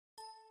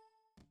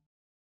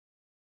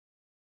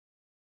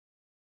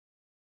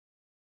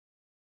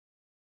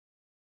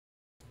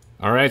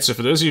Alright, so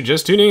for those of you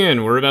just tuning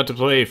in, we're about to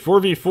play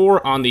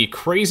 4v4 on the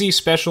crazy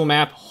special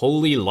map,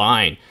 Holy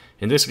Line.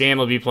 In this game,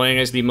 I'll be playing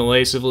as the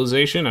Malay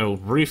Civilization. I will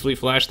briefly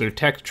flash their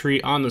tech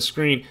tree on the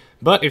screen,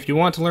 but if you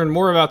want to learn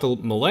more about the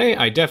Malay,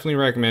 I definitely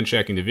recommend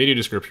checking the video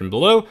description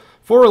below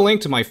for a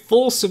link to my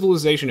full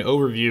civilization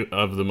overview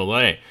of the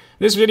Malay.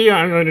 In this video,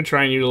 I'm going to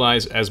try and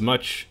utilize as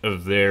much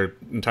of their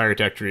entire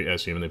tech tree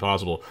as humanly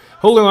possible.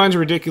 Holy Line's a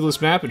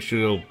ridiculous map, which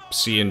you'll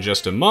see in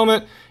just a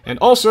moment, and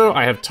also,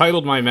 I have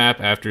titled my map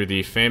after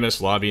the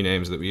famous lobby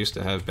names that we used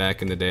to have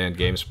back in the day on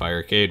GameSpy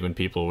Arcade when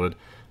people would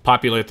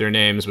populate their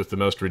names with the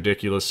most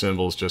ridiculous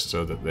symbols just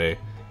so that they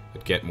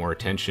would get more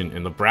attention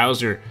in the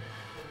browser.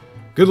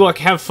 Good luck,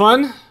 have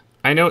fun!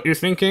 I know what you're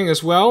thinking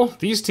as well.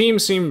 These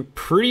teams seem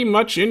pretty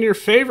much in your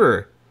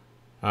favor.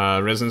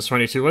 Resonance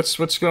 22,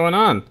 what's going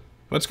on?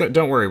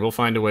 Don't worry, we'll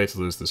find a way to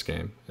lose this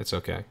game. It's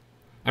okay.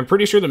 I'm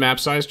pretty sure the map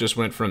size just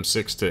went from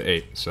 6 to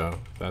 8, so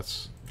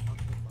that's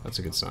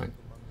a good sign.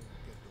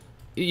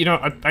 You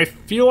know, I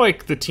feel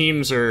like the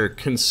teams are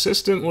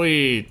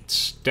consistently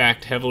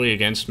stacked heavily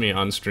against me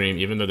on stream,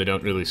 even though they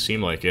don't really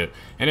seem like it.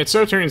 And it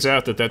so turns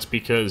out that that's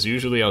because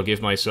usually I'll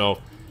give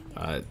myself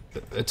a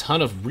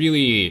ton of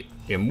really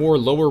more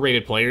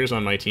lower-rated players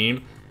on my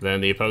team than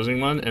the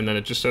opposing one, and then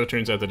it just so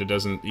turns out that it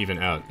doesn't even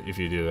out if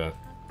you do that.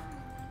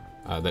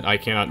 That I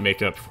cannot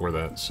make up for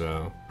that,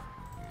 so...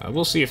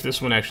 we'll see if this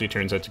one actually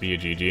turns out to be a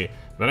GG.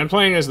 But I'm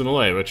playing as the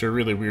Malay, which are a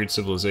really weird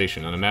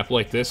civilization. On a map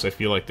like this, I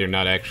feel like they're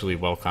not actually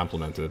well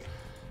complemented.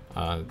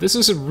 This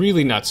is a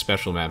really not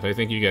special map. I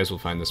think you guys will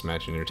find this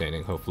match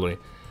entertaining, hopefully.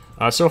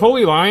 So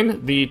Holy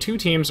Line, the two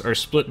teams are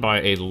split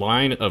by a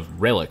line of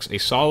relics, a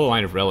solid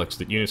line of relics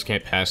that units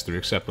can't pass through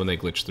except when they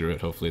glitch through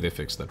it. Hopefully they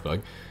fixed that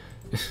bug.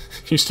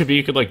 Used to be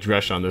you could like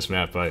drush on this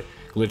map by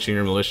glitching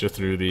your militia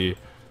through the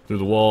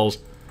walls.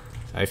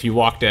 If you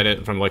walked at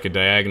it from like a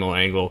diagonal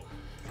angle.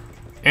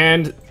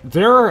 And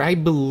there are, I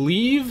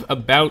believe,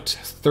 about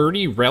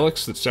 30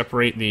 relics that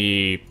separate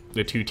the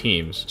two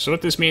teams. So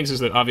what this means is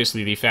that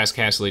obviously the fast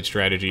castle age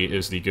strategy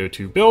is the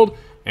go-to build,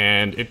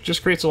 and it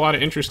just creates a lot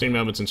of interesting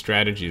moments and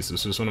strategies.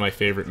 This is one of my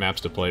favorite maps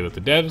to play with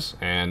the devs,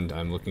 and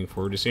I'm looking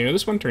forward to seeing how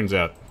this one turns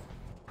out.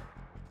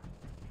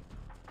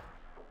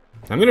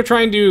 I'm going to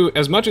try and do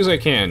as much as I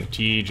can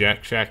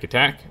Jack Shack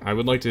attack. I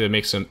would like to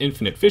make some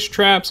infinite fish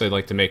traps. I'd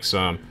like to make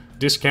some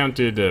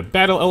discounted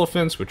battle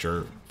elephants, which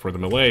are, for the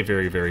Malay,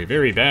 very, very,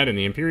 very bad in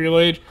the Imperial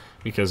Age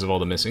because of all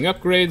the missing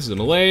upgrades. The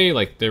Malay,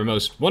 like,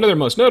 one of their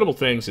most notable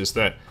things is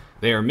that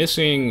they are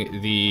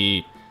missing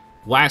the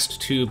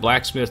last two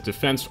blacksmith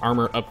defense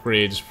armor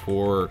upgrades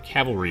for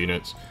cavalry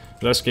units,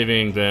 thus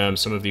giving them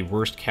some of the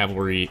worst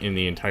cavalry in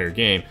the entire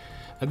game.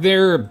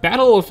 Their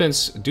battle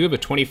elephants do have a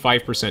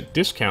 25%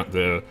 discount,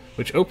 though,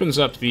 which opens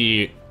up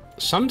the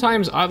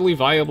sometimes oddly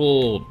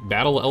viable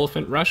battle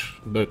elephant rush,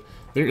 but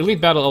their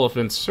elite battle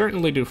elephants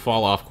certainly do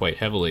fall off quite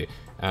heavily.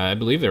 I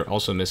believe they're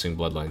also missing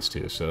bloodlines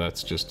too, so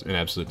that's just an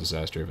absolute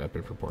disaster of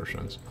epic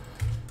proportions.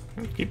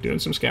 Keep doing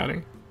some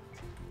scouting.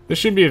 This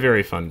should be a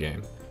very fun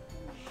game.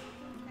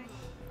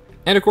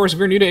 And of course, if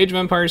you're new to Age of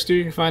Empires 2,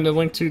 you can find a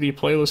link to the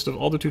playlist of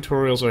all the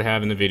tutorials I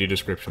have in the video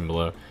description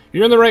below.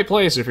 You're in the right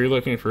place if you're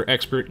looking for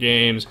expert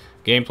games,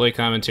 gameplay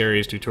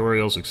commentaries,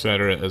 tutorials,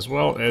 etc., as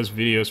well as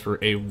videos for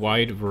a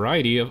wide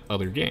variety of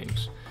other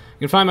games.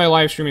 You can find my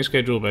live streaming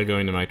schedule by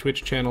going to my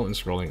Twitch channel and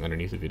scrolling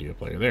underneath the video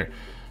player there.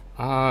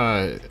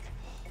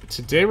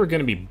 Today we're going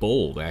to be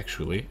bold,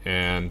 actually,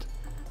 and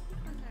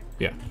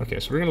yeah, okay,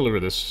 so we're going to lure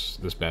this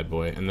bad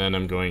boy, and then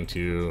I'm going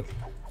to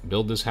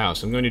build this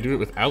house. I'm going to do it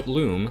without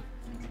loom.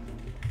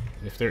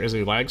 If there is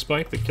a lag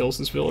spike that kills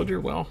this villager,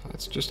 well,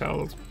 that's just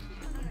how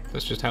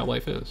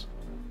life is.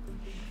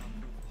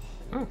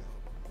 Oh.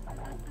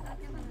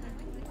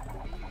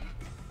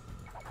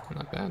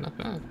 Not bad, not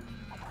bad.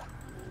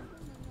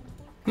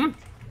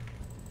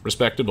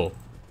 Respectable.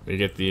 We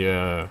get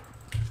the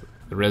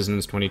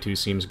Resonance 22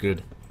 seems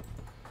good.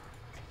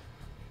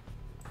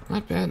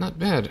 Not bad, not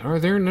bad. Are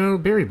there no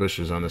berry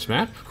bushes on this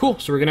map? Cool,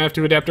 so we're gonna have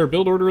to adapt our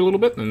build order a little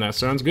bit, and that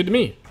sounds good to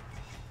me.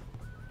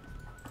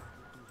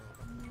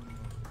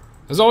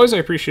 As always, I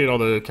appreciate all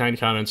the kind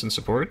comments and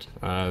support,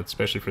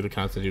 especially for the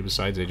content I do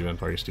besides Age of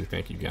Empires 2.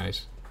 Thank you,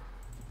 guys.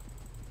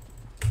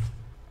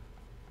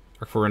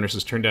 Arc Forerunners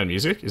has turned down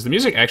music. Is the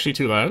music actually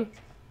too loud?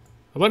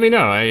 Let me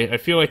know. I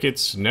feel like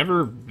it's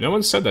no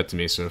one's said that to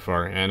me so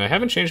far, and I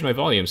haven't changed my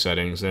volume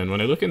settings, and when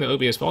I look in the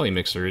OBS volume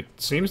mixer, it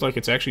seems like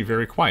it's actually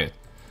very quiet.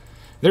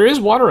 There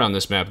is water on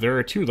this map. There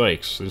are two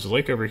lakes. There's a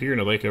lake over here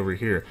and a lake over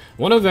here.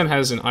 One of them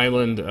has an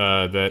island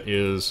that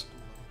is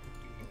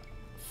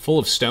full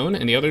of stone,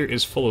 and the other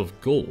is full of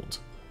gold.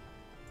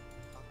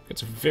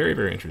 It's a very,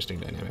 very interesting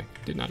dynamic.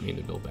 Did not mean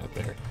to build that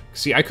there.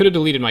 See, I could have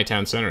deleted my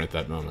town center at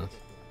that moment.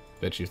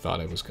 Bet you thought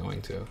I was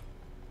going to.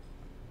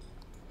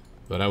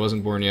 But I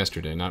wasn't born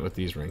yesterday, not with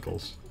these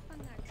wrinkles.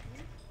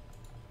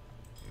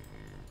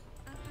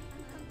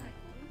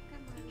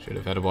 Should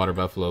have had a water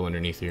buffalo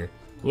underneath here.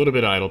 A little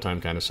bit of idle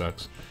time kind of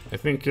sucks. I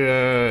think,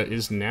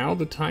 is now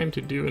the time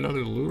to do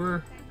another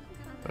lure?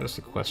 That is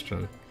the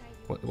question.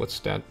 What's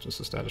the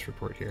status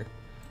report here?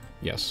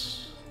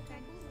 Yes.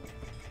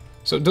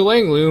 So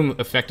delaying loom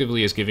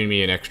effectively is giving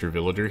me an extra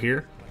villager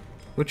here,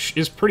 which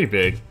is pretty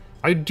big.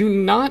 I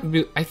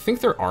think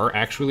there are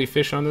actually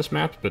fish on this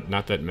map, but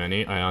not that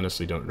many. I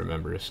honestly don't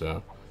remember,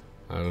 so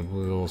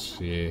we'll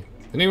see.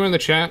 Anyone in the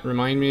chat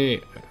remind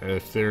me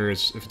if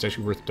it's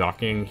actually worth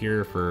docking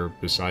here for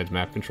besides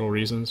map control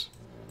reasons?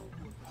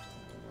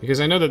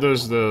 Because I know that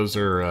those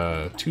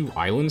are 2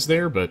 islands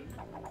there, but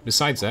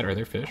besides that, are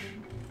there fish?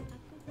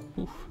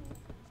 Oof.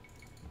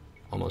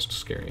 Almost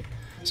scary.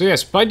 So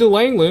yes, by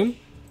delaying loom,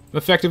 I'm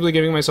effectively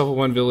giving myself a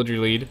 1 villager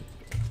lead,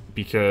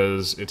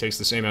 because it takes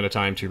the same amount of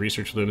time to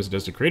research loom as it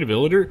does to create a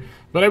villager.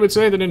 But I would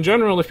say that in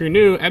general, if you're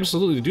new,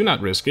 absolutely do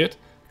not risk it.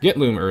 Get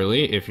loom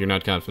early if you're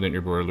not confident in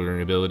your border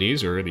luring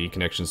abilities or the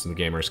connections to the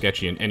game are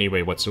sketchy in any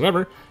way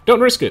whatsoever.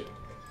 Don't risk it.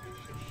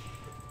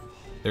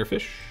 There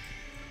fish?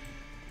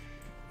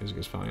 Music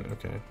is fine.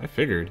 Okay, I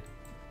figured.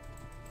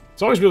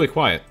 It's always really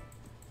quiet.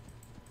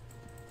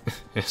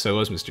 Yes, I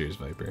was Mysterious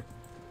Viper.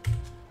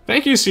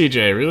 Thank you,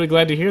 CJ. Really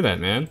glad to hear that,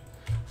 man.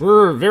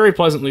 We're very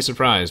pleasantly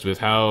surprised with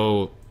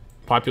how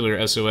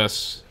popular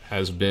SOS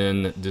has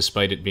been,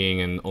 despite it being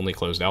an only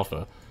closed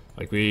alpha.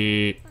 Like,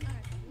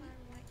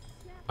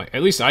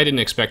 at least I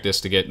didn't expect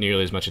this to get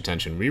nearly as much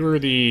attention. We were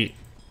the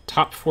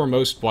top 4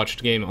 most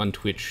watched game on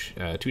Twitch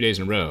 2 days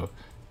in a row,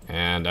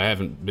 and I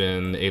haven't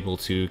been able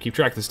to keep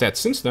track of the stats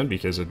since then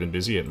because I've been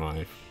busy at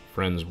my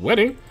friend's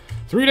wedding.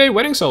 3-day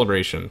wedding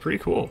celebration. Pretty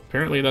cool.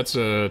 Apparently that's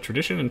a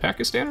tradition in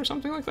Pakistan or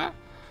something like that.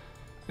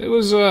 It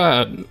was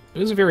a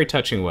very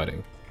touching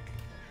wedding.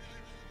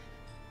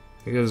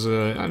 Because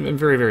I'm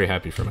very, very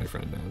happy for my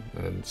friend, man.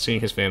 And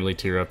seeing his family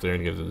tear up there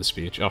and give them the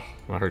speech, oh,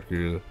 my heart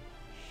grew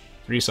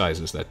 3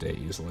 sizes that day,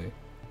 easily.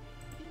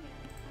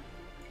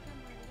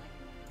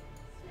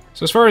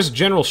 So as far as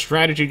general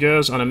strategy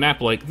goes, on a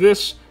map like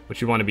this, what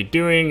you want to be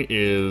doing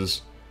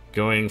is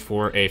going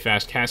for a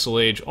fast castle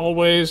age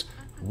always.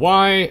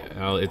 Why?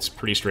 It's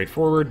pretty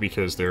straightforward,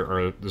 because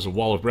there's a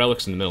wall of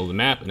relics in the middle of the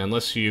map, and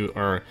unless you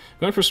are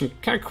going for some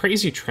kind of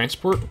crazy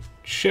transport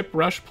ship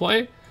rush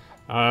play,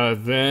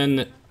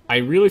 then I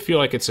really feel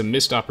like it's a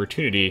missed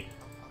opportunity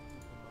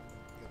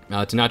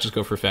to not just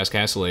go for fast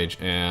castle age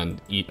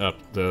and eat up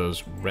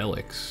those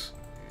relics.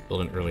 Build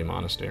an early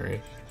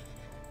monastery.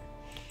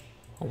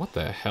 Oh, what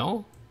the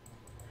hell?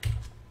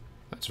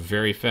 That's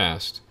very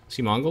fast.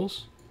 See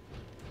Mongols?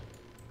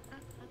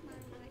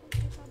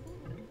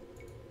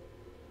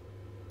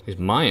 These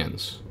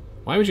Mayans.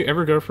 Why would you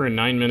ever go for a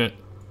 9-minute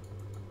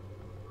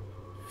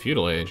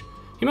feudal age?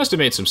 He must have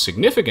made some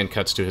significant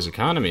cuts to his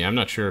economy. I'm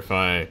not sure if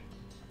I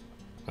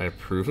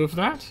approve of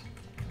that.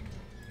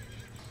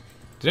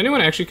 Did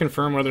anyone actually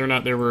confirm whether or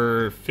not there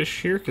were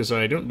fish here? Because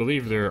I don't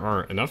believe there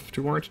are enough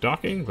to warrant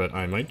docking, but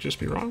I might just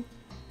be wrong.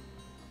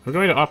 I'm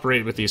going to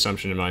operate with the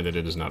assumption in mind that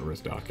it is not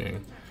worth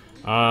docking.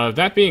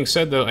 That being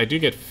said, though, I do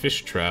get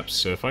fish traps,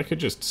 so if I could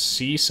just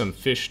see some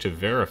fish to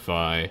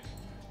verify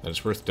that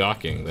it's worth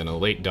docking, then a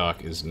late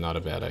dock is not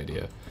a bad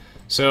idea.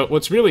 So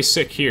what's really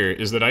sick here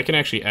is that I can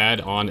actually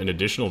add on an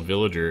additional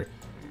villager.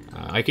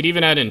 I could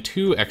even add in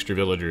 2 extra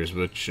villagers,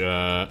 which, you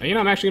know,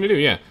 I'm actually going to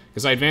do, yeah.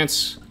 Because I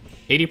advance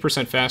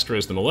 80% faster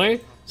as the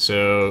Malay.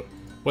 So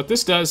what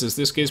this does is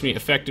this gives me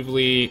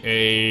effectively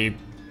a, you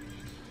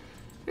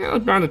know,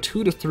 around a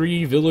 2 to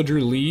 3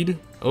 villager lead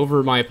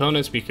over my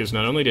opponents, because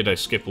not only did I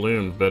skip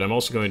loom, but I'm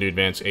also going to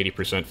advance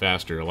 80%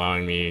 faster,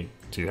 allowing me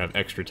to have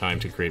extra time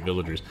to create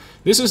villagers.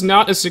 This is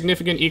not a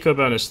significant eco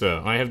bonus,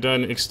 though. I have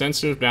done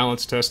extensive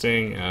balance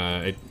testing.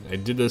 I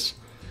did this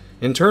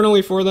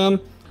internally for them.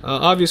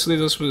 Obviously,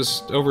 this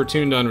was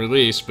overtuned on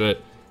release,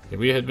 but if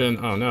we had been...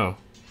 Oh, no.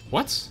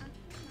 What?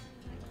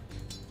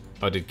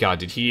 Oh,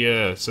 did he...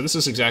 So this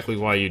is exactly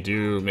why you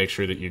do make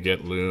sure that you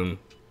get loom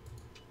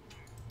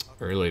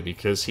early,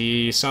 because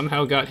he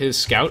somehow got his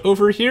scout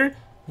over here?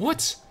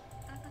 What?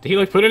 Did he,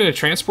 like, put it in a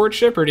transport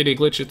ship, or did he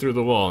glitch it through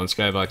the wall and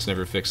Skybox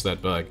never fixed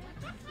that bug?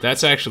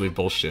 That's actually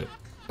bullshit.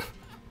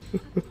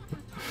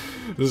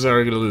 This is how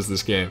we're gonna lose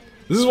this game.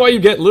 This is why you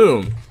get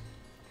loom.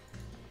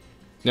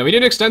 Now, we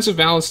did extensive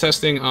balance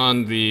testing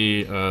on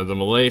the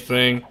Malay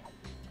thing.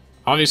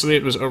 Obviously,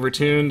 it was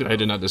overtuned. I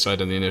did not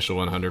decide on the initial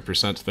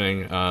 100%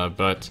 thing,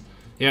 but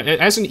yeah,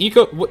 as an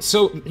eco...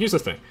 So, here's the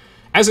thing.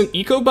 As an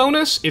eco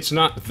bonus, it's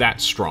not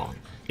that strong.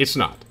 It's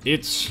not.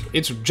 It's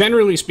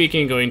generally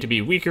speaking going to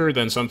be weaker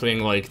than something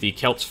like the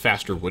Celt's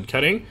faster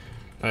woodcutting.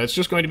 It's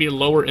just going to be a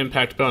lower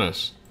impact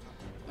bonus.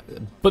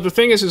 But the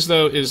thing is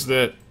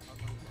that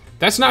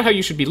that's not how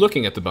you should be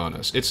looking at the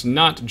bonus. It's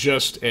not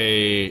just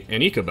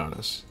an eco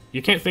bonus.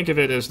 You can't think of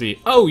it as the,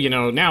 oh, you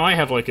know, now I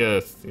have like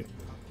a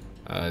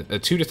 2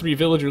 to 3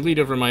 villager lead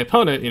over my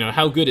opponent, you know,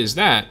 how good is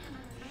that?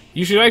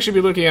 You should actually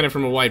be looking at it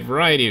from a wide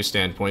variety of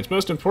standpoints.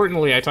 Most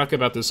importantly, I talk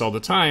about this all the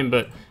time,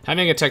 but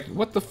having a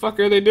what the fuck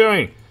are they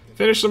doing?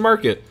 Finish the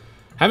market.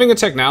 Having a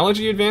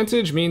technology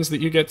advantage means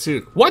that you get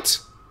to... What?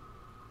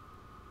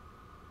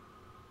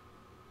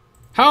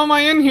 How am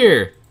I in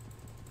here?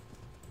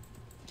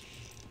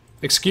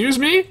 Excuse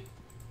me?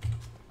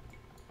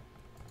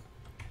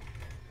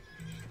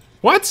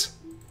 What?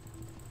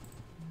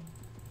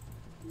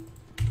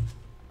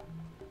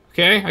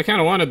 Okay, I kind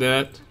of wanted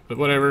that, but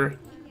whatever.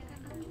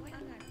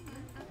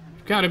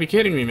 gotta be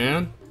kidding me,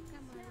 man.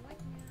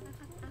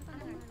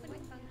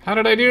 How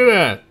did I do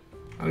that?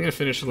 I'm gonna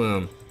finish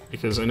Loom,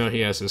 because I know he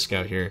has his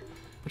scout here,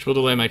 which will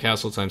delay my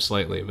castle time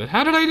slightly. But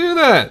how did I do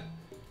that?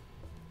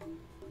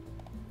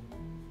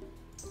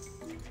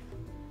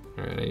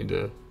 Alright, I need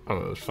to...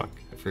 Oh, fuck.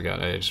 I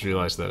forgot. I just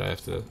realized that I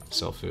have to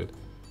sell food.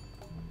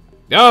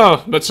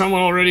 Oh, but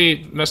someone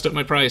already messed up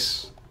my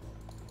price.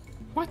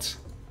 What?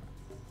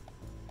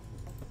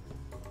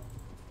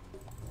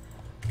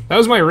 That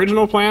was my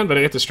original plan, but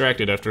I got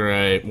distracted after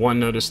I, one,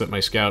 noticed that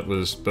my scout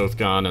was both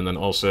gone, and then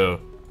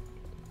also...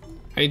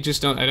 I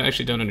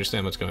actually don't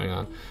understand what's going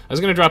on. I was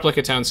gonna drop like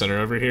a town center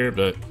over here,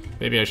 but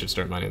maybe I should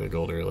start mining the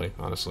gold early,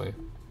 honestly.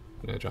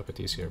 I'm gonna drop a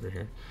TC over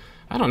here.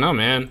 I don't know,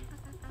 man.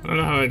 I don't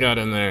know how I got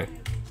in there.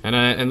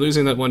 And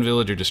losing that one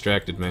villager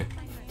distracted me.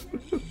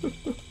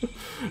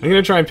 I'm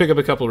gonna try and pick up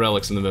a couple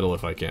relics in the middle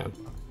if I can.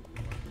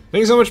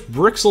 Thanks so much,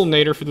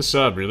 Brixelnator, for the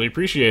sub. Really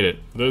appreciate it.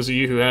 For those of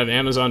you who have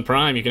Amazon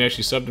Prime, you can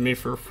actually sub to me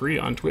for free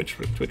on Twitch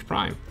with Twitch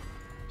Prime.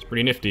 It's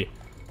pretty nifty.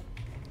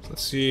 So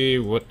let's see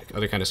what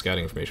other kind of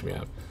scouting information we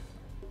have.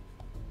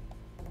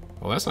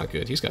 Well, that's not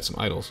good. He's got some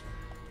idols.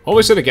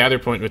 Always set a gather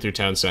point with your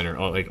town center.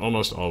 Like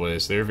almost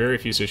always. There are very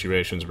few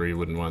situations where you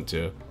wouldn't want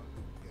to.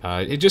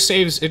 It just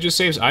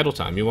saves idle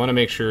time. You want to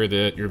make sure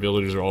that your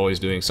villagers are always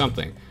doing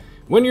something.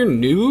 When you're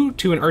new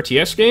to an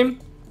RTS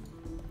game,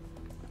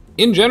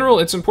 in general,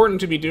 it's important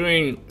to be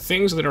doing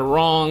things that are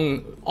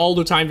wrong all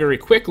the time very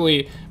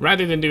quickly,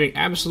 rather than doing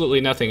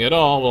absolutely nothing at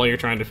all while you're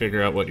trying to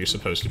figure out what you're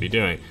supposed to be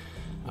doing.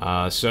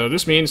 So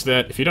this means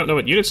that if you don't know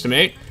what units to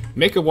make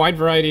a wide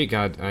variety.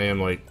 God, I am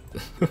like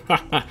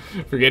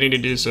forgetting to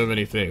do so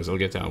many things. I'll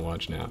get down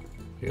watch now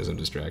because I'm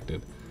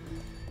distracted.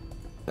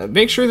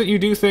 Make sure that you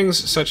do things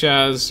such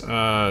as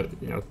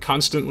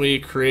constantly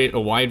create a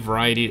wide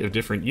variety of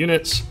different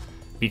units,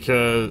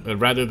 because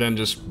rather than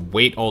just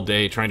wait all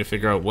day trying to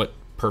figure out what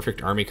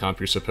perfect army comp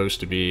you're supposed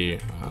to be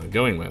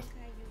going with.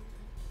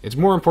 It's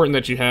more important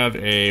that you have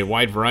a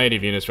wide variety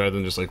of units rather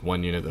than just like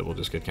one unit that will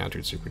just get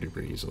countered super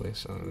duper easily.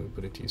 So I'm going to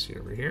put a TC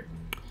over here,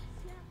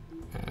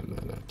 and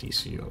then a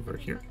TC over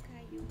here.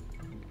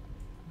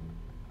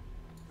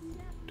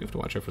 Do have to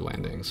watch out for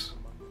landings.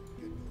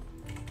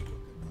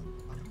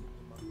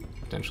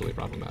 Potentially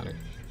problematic.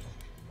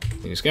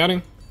 Continue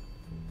scouting.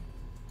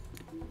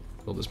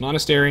 Build this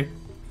monastery.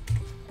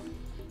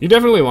 You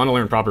definitely want to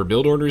learn proper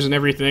build orders and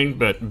everything,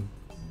 but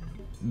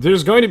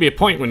there's going to be a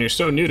point when you're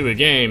so new to a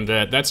game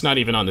that that's not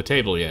even on the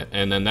table yet,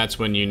 and then that's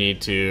when you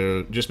need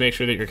to just make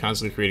sure that you're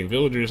constantly creating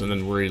villagers, and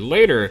then worry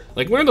later,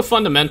 like learn the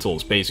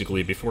fundamentals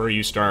basically before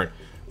you start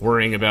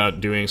worrying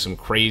about doing some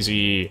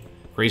crazy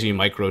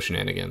micro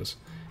shenanigans.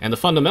 And the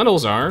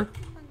fundamentals are,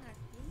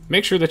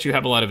 make sure that you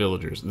have a lot of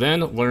villagers, then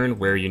learn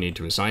where you need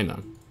to assign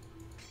them.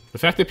 The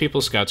fact that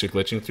people's scouts are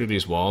glitching through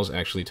these walls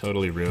actually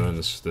totally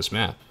ruins this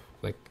map.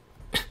 Like,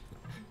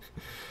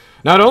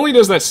 not only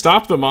does that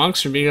stop the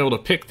monks from being able to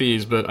pick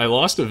these, but I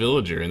lost a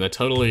villager, and that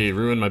totally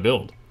ruined my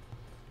build.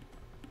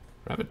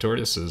 Rabbit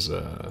Tortoise is,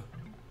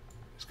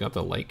 he's got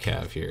the light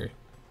cav here.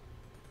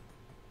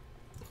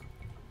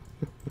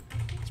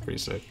 It's pretty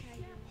sick.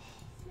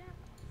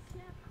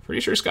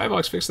 Pretty sure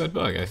Skybox fixed that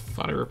bug. I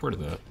thought I reported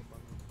that.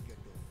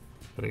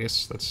 But I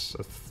guess that's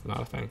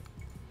not a thing.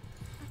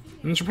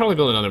 And I should probably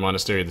build another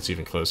monastery that's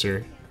even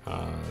closer.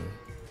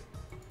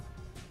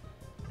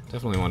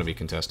 Definitely want to be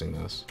contesting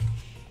this.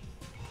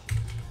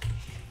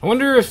 I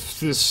wonder if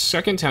this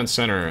second town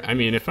center, I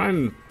mean, if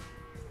I'm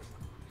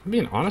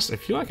being honest, I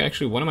feel like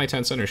actually one of my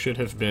town centers should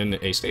have been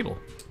a stable.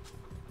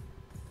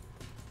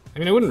 I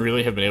mean, I wouldn't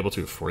really have been able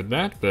to afford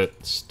that,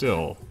 but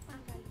still.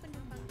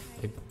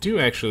 I do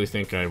actually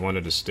think I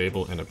wanted a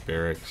stable and a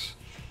barracks.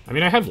 I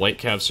mean, I have light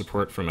cav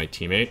support from my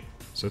teammate,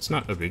 so it's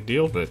not a big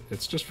deal, but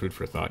it's just food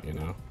for thought, you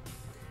know?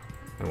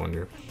 I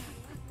wonder.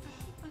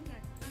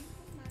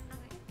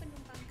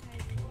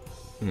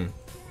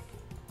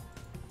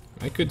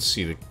 I could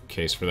see the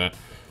case for that.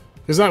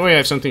 Because that way I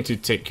have something to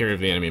take care of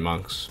the enemy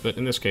monks. But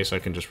in this case, I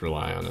can just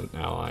rely on an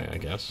ally, I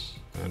guess.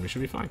 And we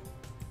should be fine.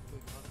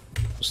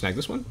 We'll snag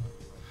this one.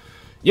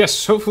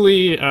 Yes,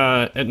 hopefully,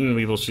 Etten,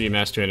 we will see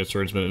Mass Two-Handed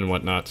Swordsman and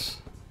whatnot.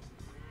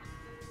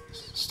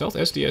 Stealth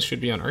SDS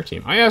should be on our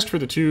team. I asked for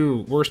the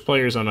two worst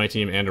players on my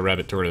team and a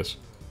Rabbit Tortoise.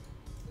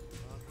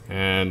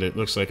 And it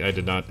looks like I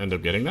did not end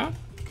up getting that.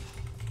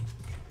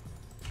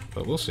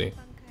 But we'll see.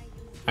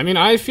 I mean,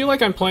 I feel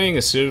like I'm playing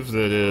a Civ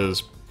that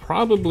is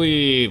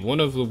probably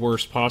one of the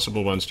worst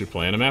possible ones to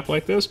play on a map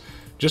like this,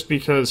 just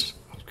because...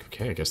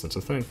 Okay, I guess that's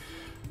a thing.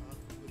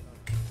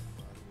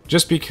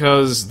 Just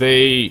because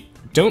they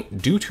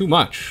don't do too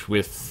much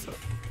with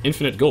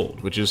infinite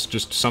gold, which is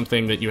just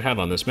something that you have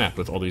on this map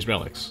with all these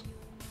relics.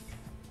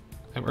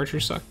 Have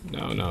archers suck?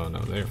 No,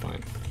 they're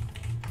fine.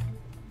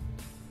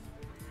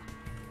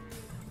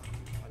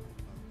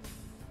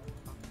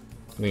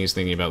 I think he's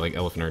thinking about, like,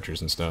 elephant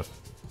archers and stuff.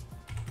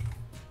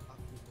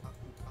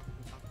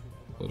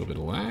 A little bit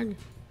of lag.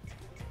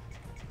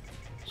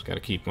 Just gotta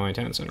keep my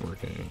town center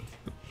working.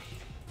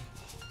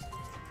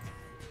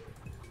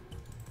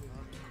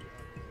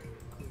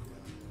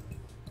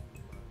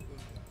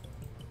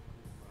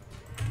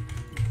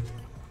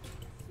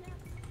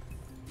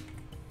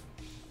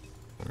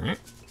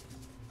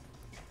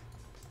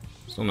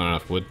 Still not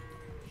enough wood.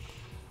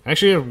 I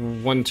actually have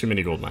one too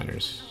many gold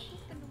miners.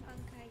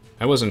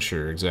 I wasn't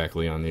sure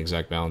exactly on the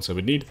exact balance I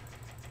would need.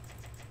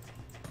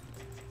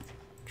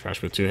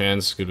 Trash with 2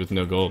 hands, good with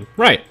no gold.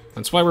 Right!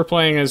 That's why we're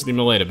playing as the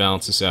Malay, to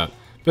balance this out.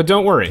 But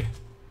don't worry.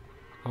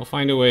 I'll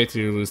find a way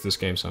to lose this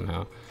game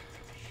somehow.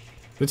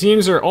 The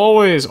teams are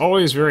always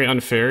very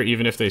unfair,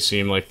 even if they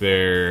seem like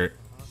they're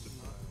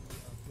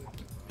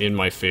in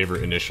my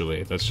favor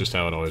initially. That's just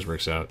how it always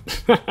works out.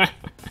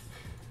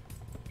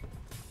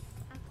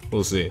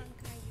 We'll see.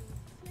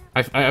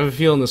 I have a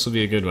feeling this will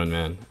be a good one,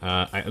 man.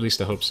 At least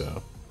I hope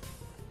so.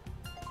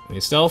 I mean,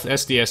 Stealth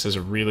SDS has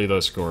a really low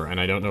score, and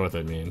I don't know what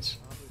that means.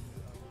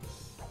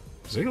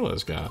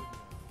 Zigala's got a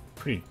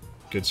pretty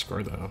good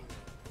score, though.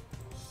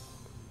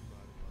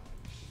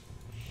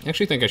 I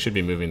actually think I should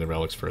be moving the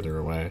relics further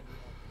away.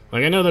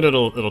 Like, I know that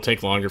it'll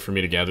take longer for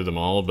me to gather them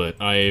all,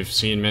 but I've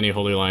seen many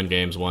Holy Line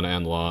games won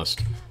and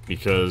lost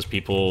because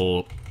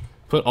people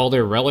put all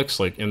their relics,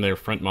 like, in their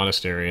front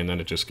monastery, and then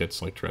it just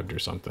gets, like, trebbed or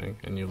something,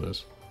 and you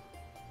lose.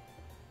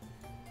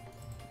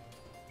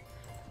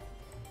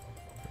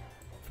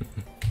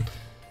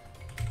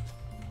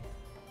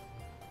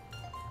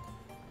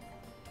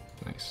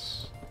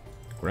 Nice.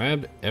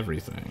 Grab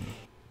everything.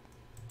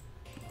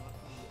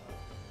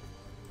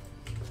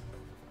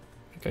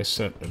 I think I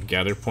set a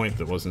gather point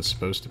that wasn't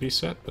supposed to be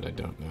set, but I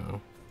don't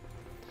know.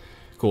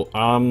 Cool.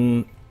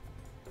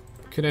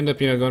 Could end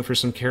up, you know, going for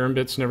some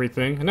Karambits and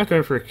everything. I'm not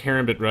going for a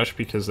Karambit rush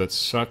because that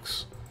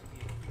sucks.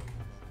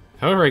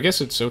 However, I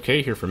guess it's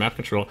okay here for map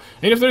control.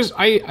 And if there's...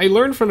 I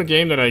learned from a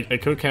game that I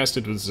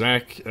co-casted with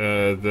Zach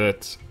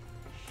that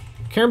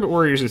Karambit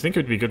Warriors I think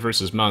would be good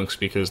versus monks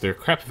because they're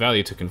crap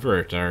value to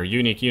convert. Our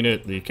unique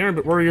unit, the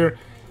Karambit Warrior,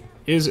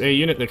 is a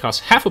unit that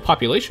costs half a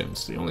population.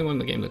 It's the only one in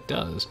the game that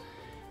does.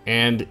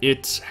 And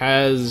it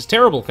has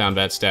terrible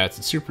combat stats.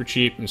 It's super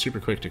cheap and super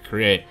quick to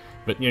create.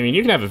 But, I mean,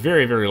 you can have a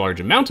very, very large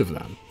amount of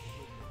them.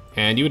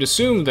 And you would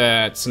assume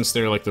that, since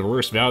they're like the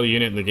worst value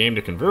unit in the game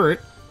to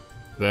convert,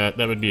 that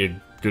would be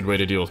a good way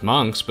to deal with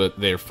monks, but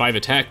their 5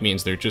 attack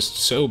means they're just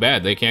so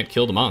bad they can't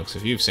kill the monks.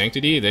 If you have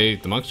Sanctity,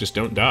 the monks just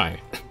don't die.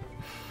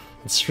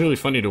 It's really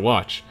funny to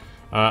watch.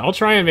 I'll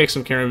try and make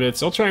some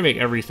Karambits. I'll try and make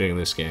everything in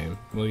this game.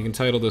 Well, you can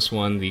title this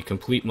one the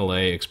Complete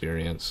Malay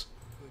Experience.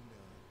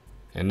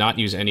 And not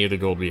use any of the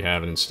gold we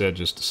have, and instead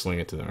just sling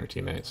it to our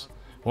teammates.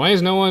 Why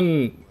is no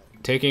one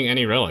taking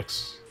any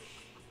relics?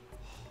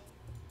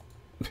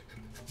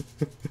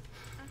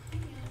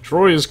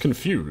 Troy is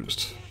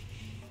confused.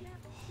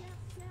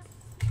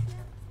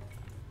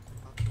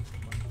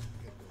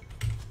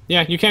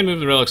 Yeah, you can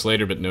move the relics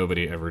later, but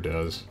nobody ever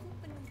does.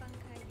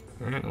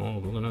 Alright, well,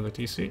 we'll build another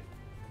TC.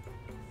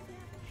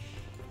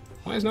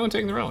 Why is no one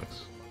taking the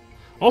relics?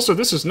 Also,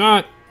 this is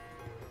not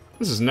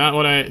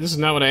what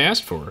I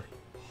asked for.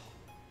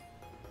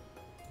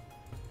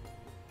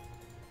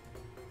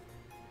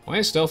 Why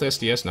is Stealth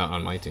SDS not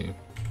on my team?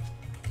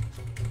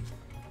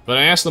 But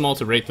I asked them all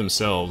to rate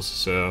themselves,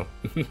 so...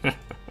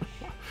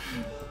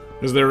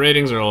 Because their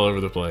ratings are all over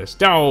the place.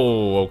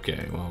 Oh,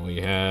 okay. Well, we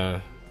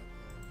can't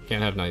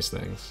have nice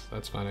things.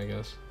 That's fine, I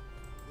guess.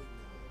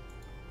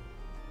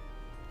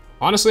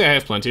 Honestly, I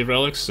have plenty of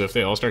relics, so if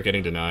they all start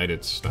getting denied,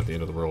 it's not the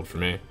end of the world for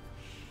me. In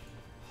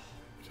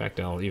fact,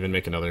 I'll even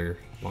make another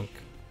monk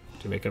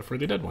to make up for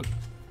the dead one.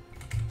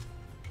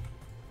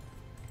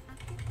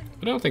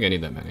 But I don't think I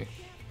need that many.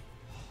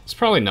 It's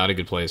probably not a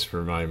good place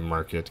for my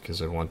market,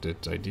 because I want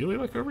it ideally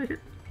like over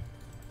here.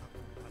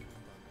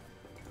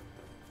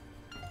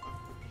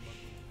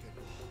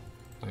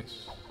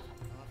 Nice.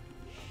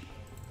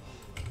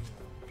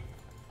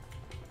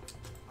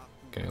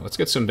 Okay, let's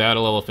get some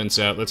battle elephants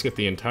out. Let's get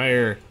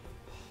a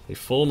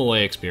full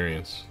Malay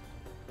experience.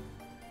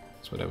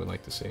 That's what I would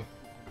like to see.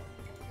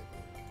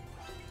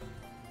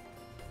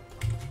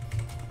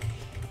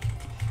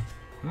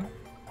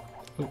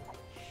 Oh.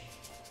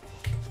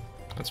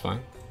 That's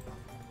fine.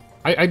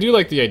 I do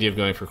like the idea of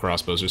going for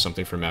crossbows or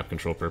something for map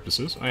control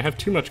purposes. I have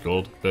too much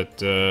gold, but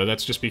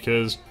that's just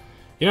because...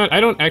 You know what, I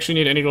don't actually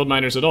need any gold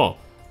miners at all.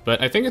 But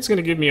I think it's going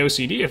to give me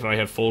OCD if I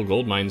have full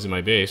gold mines in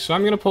my base, so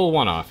I'm going to pull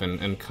one off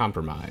and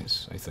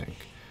compromise, I think.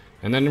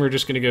 And then we're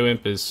just going to go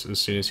imp as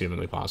soon as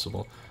humanly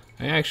possible.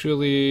 I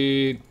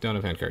actually don't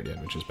have handcart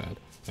yet, which is bad.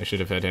 I should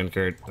have had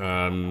handcart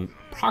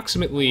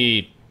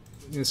approximately,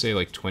 I'm going to say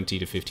like 20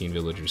 to 15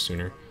 villagers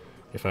sooner,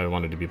 if I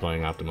wanted to be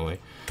playing optimally.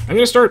 I'm going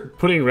to start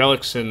putting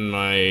relics in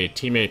my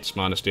teammates'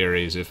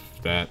 monasteries if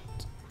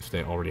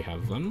they already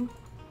have them.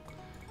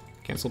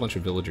 Cancel a bunch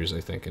of villagers,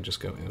 I think, and just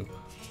go imp,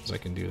 because I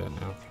can do that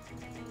now.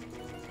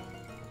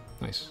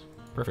 Nice.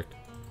 Perfect.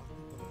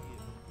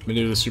 I'm gonna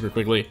do this super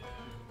quickly.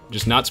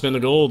 Just not spend the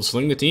gold.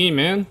 Sling the team,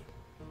 man.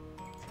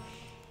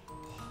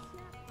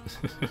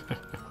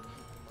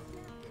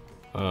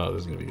 Oh,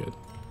 this is gonna be good.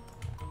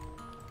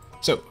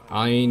 So,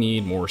 I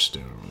need more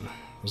stone.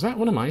 Was that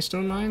one of my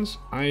stone mines?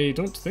 I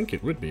don't think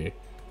it would be.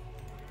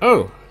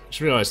 Oh!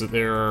 Just realized that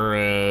there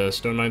are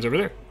stone mines over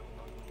there.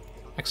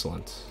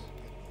 Excellent.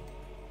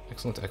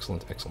 Excellent,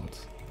 excellent,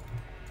 excellent.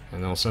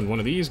 And I'll send one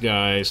of these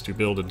guys to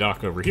build a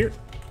dock over here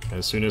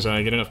as soon as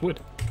I get enough wood.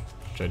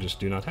 which I just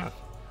do not have.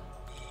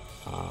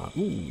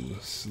 Ooh,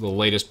 this is the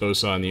latest bow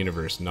saw in the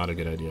universe. Not a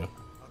good idea.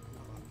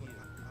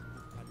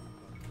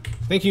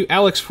 Thank you,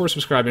 Alex, for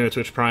subscribing to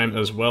Twitch Prime,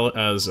 as well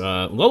as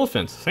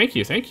Lillifant. Thank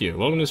you, thank you.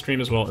 Welcome to the stream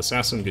as well.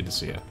 Assassin, good to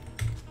see you.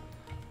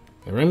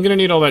 I'm going to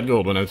need all that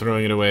gold when I'm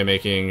throwing it away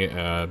making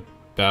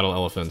battle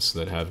elephants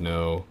that have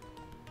no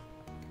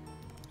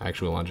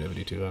actual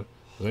longevity to them.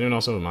 Does anyone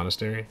also have a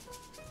monastery?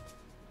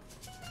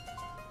 I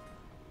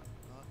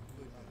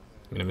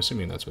mean, I'm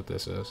assuming that's what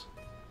this is.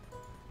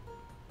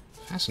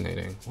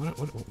 Fascinating.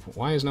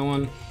 Why is no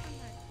one...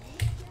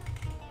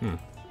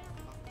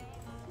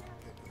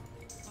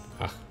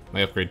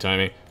 My upgrade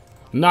timing.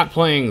 Not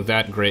playing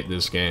that great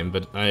this game,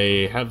 but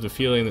I have the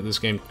feeling that this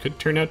game could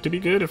turn out to be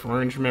good if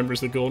Orange remembers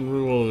the golden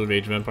rule of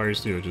Age of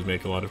Empires 2, which is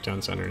make a lot of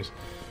town centers.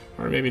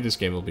 Or maybe this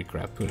game will be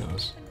crap, who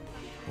knows.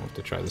 We'll have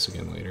to try this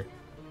again later.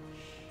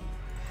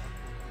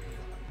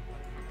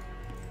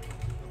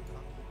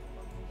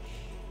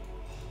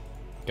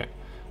 Okay,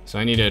 so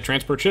I need a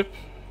transport ship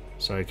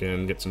so I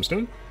can get some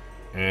stone.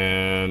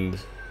 And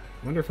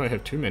I wonder if I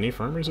have too many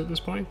farmers at this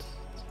point?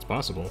 It's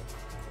possible.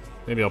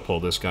 Maybe I'll pull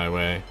this guy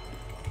away.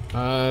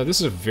 This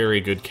is a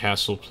very good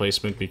castle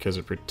placement because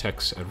it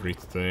protects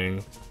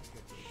everything.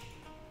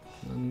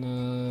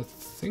 And I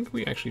think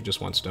we actually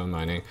just want stone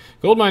mining.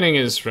 Gold mining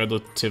is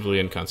relatively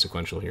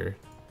inconsequential here.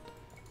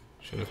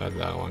 Should have had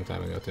that a long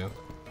time ago too.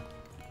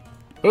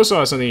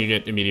 Bosaw is something you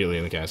get immediately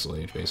in the castle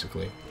age,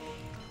 basically.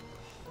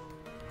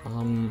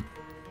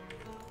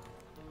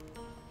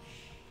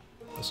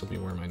 This will be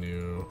where my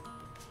new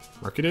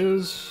market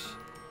is.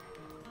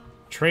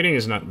 Trading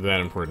is not that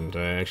important.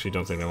 I actually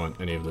don't think I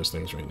want any of those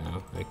things right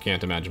now. I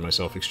can't imagine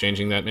myself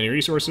exchanging that many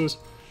resources.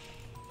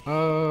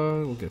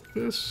 We'll get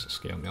this.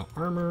 Scale mail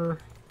armor.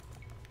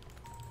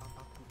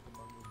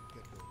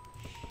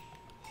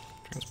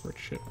 Transport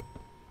ship.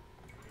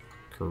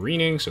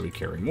 Careening, so we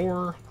carry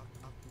more.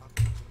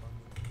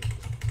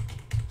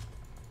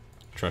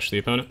 Trust the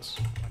opponents.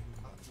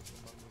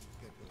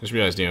 I just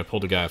realized, I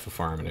pulled a guy off a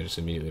farm and I just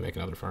immediately make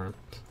another farm.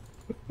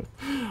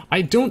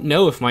 I don't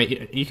know if my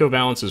eco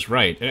balance is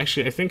right.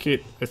 Actually, I think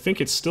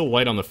it's still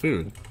light on the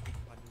food.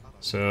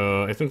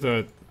 So I think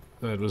that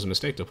was a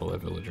mistake to pull that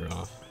villager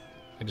off.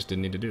 I just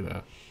didn't need to do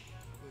that.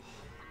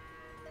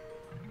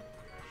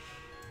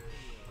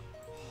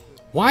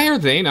 Why are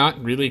they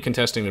not really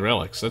contesting the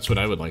relics? That's what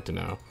I would like to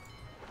know.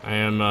 I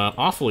am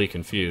awfully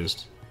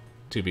confused,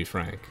 to be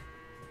frank.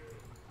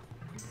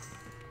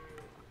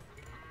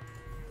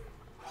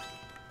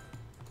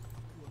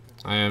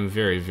 I am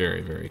very,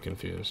 very, very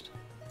confused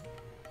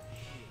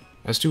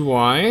as to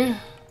why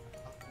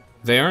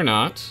they are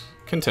not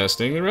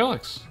contesting the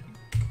relics.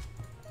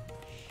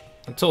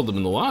 I told them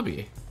in the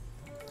lobby.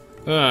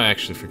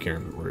 Actually, for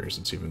Karambit Warriors,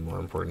 it's even more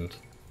important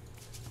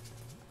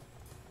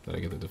that I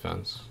get the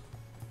defense.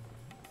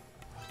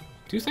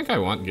 Do you think I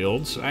want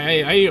guilds?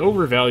 I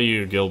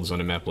overvalue guilds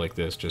on a map like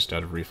this just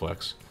out of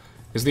reflex.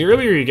 Because the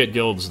earlier you get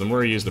guilds, the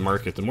more you use the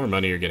market, the more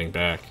money you're getting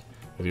back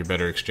with your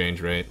better exchange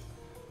rate.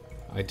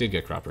 I did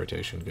get crop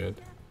rotation, good.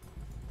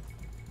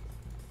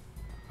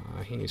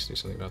 He needs to do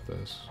something about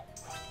this.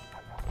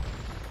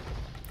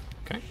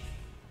 Okay.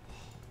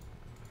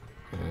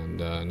 And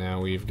now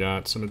we've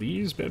got some of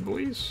these bad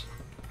boys.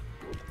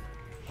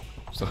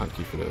 What's the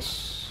hotkey for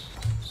this?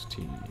 It's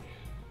T.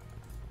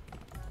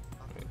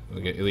 Right,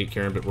 we'll get Elite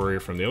Karambit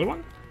Warrior from the other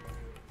one.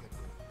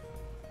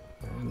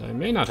 And I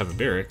may not have a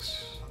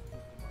barracks.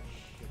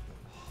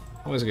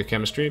 Always a good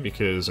chemistry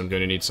because I'm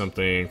going to need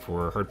something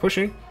for hard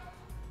pushing.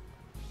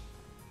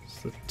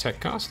 The tech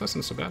cost, that's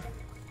not so bad.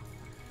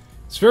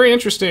 It's very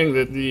interesting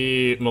that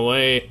the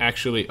Malay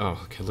actually... Oh,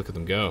 okay, look at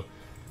them go.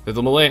 That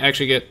the Malay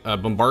actually get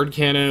bombard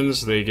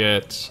cannons, they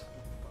get...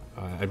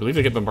 I believe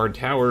they get bombard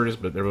towers,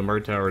 but their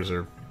bombard towers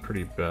are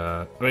pretty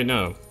bad. Wait,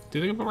 no.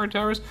 Do they get bombard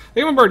towers?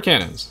 They get bombard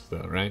cannons,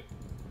 though, right?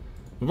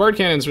 Bombard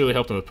cannons really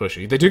help them with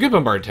pushing. They do get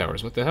bombard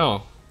towers, what the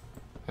hell?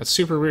 That's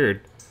super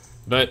weird.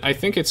 But I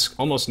think it's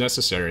almost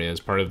necessary as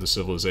part of the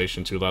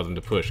civilization to allow them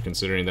to push,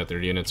 considering that their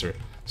units are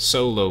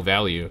so low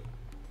value.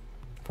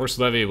 Forced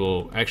Levy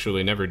will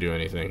actually never do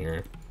anything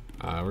here.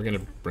 We're gonna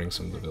bring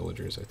some of the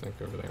villagers, I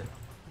think, over there.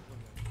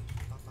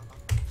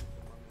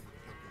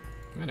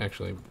 I might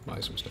actually buy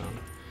some stone.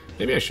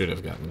 Maybe I should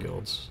have gotten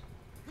guilds.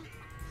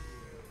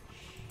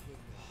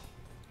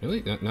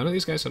 Really? None of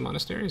these guys have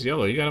monasteries?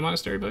 Yellow, you got a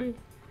monastery, buddy?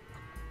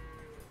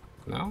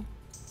 No?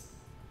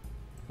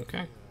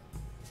 Okay.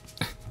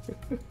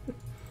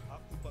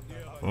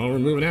 Well, we're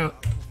moving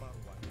out.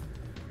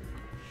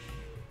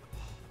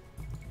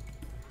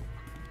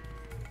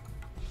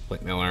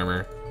 Plate mail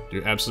armor.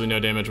 Do absolutely no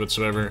damage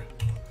whatsoever.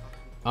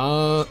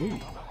 Ooh.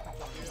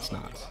 It's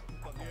not.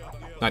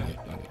 Not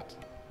yet, not yet.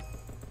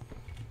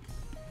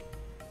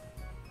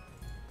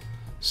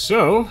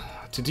 So,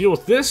 to deal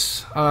with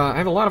this, I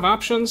have a lot of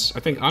options. I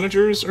think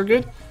onagers are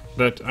good,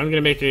 but I'm going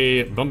to make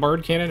a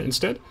bombard cannon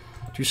instead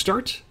to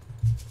start.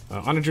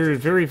 Onager is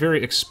very,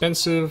 very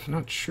expensive.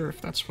 Not sure if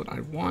that's what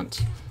I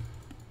want.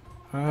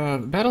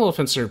 Battle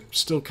elephants are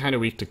still kind of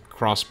weak to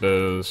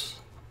crossbows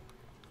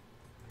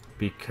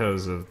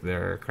because of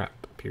their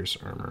crap pierce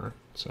armor,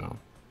 so...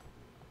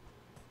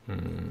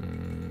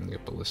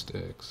 get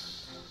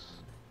ballistics.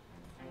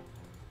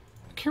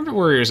 Karambit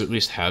Warriors at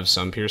least have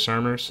some pierce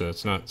armor, so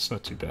it's not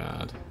too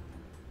bad.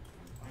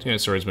 Two-handed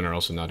swordsmen are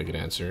also not a good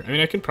answer. I mean,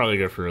 I could probably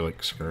go for,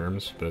 like,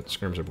 skirms, but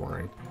skirms are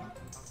boring.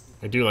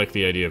 I do like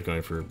the idea of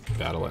going for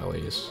battle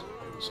alleys,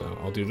 so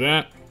I'll do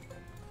that.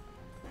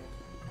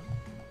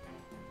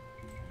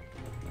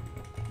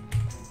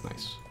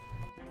 Nice.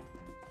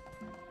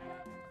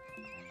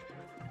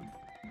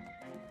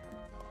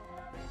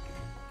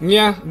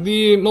 Yeah,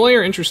 the Malay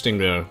are interesting,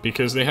 though,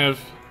 because they have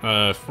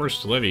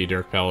Forced Levy,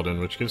 Dark Paladin,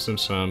 which gives them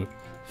some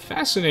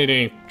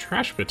fascinating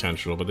trash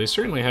potential, but they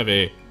certainly have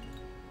a...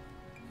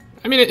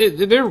 I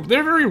mean, they're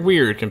very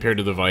weird compared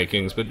to the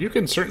Vikings, but you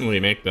can certainly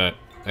make that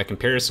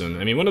comparison.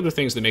 I mean, one of the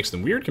things that makes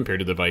them weird compared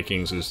to the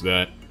Vikings is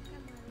that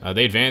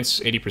they advance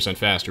 80%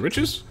 faster, which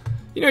is,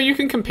 you know, you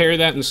can compare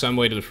that in some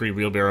way to the free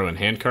wheelbarrow and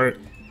handcart,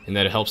 in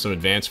that it helps them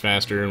advance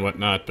faster and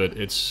whatnot, but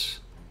it's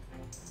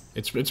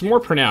more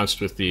pronounced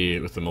with the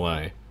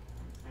Malay.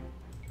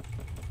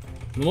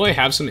 The Malay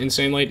have some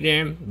insane late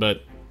game,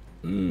 but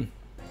you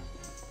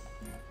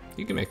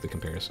can make the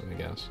comparison, I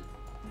guess.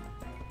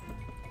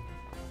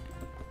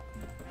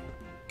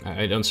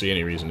 I don't see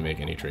any reason to make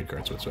any trade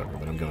cards whatsoever,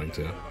 but I'm going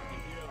to.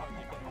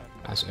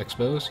 As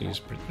Expos, he's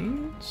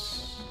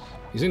Britons.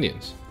 He's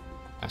Indians.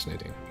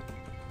 Fascinating.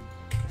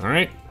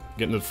 Alright,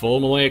 getting the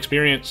full Malay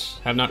experience.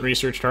 Have not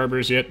researched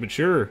harbors yet, but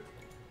sure.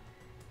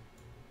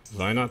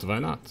 Why not, why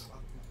not?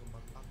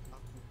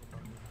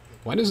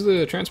 Why does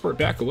the transport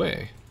back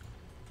away?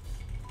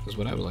 Is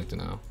what I would like to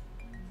know.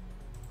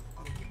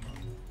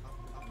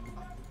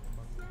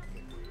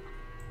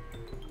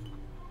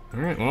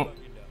 Alright, well.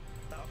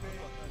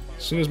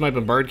 As soon as my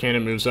bombard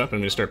cannon moves up, I'm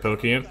going to start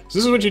poking him. So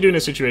this is what you do in a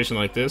situation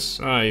like this.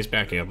 He's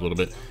backing up a little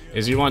bit.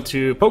 Is you want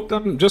to poke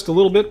them just a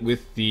little bit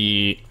with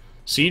the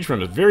siege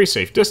from a very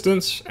safe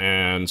distance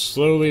and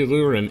slowly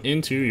lure him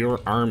into your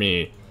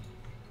army.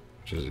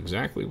 Which is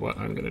exactly what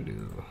I'm going to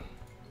do.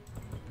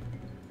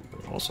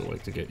 I'd also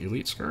like to get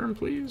Elite Skirm,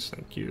 please.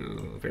 Thank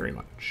you very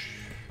much.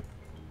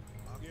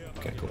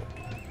 Okay, cool.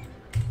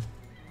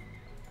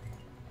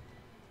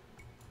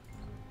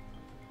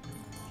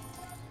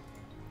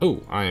 Oh,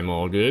 I am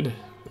all good.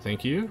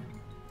 Thank you.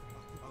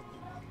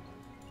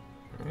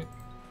 Alright.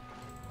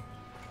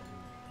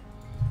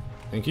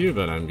 Thank you,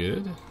 but I'm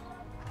good.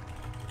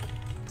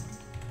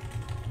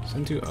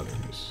 Send to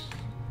others.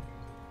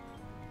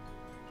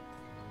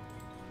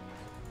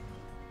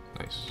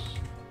 Nice.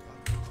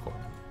 Cool.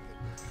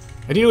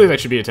 Ideally that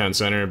should be a town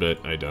center,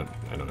 but I don't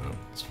know.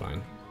 It's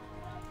fine.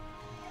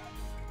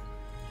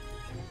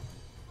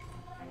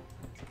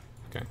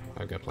 Okay,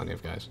 I've got plenty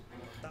of guys.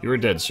 You are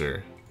dead,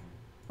 sir.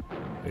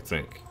 I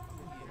think.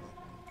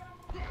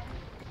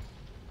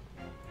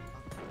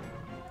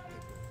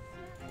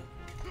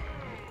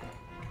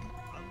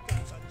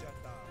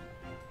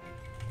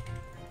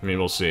 I mean,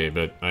 we'll see,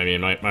 but I mean,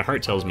 my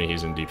heart tells me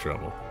he's in deep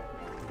trouble.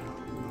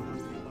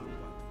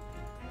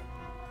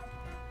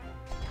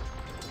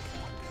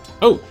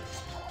 Oh!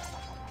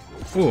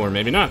 Ooh, or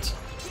maybe not.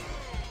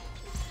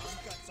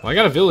 Well, I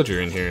got a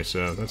villager in here,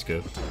 so that's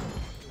good.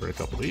 For a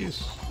couple of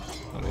these.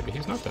 Oh, maybe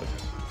he's not dead.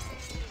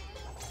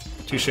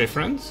 Touché,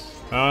 friends.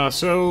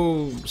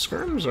 So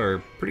skirms are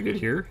pretty good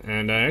here,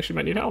 and I actually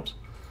might need help.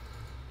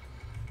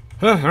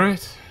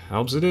 Alright,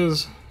 helps it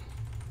is.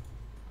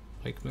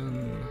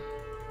 Pikemen,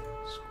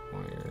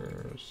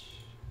 squires,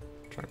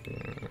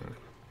 tracking,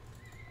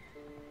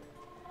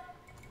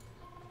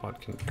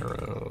 bodkin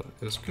arrow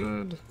is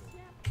good.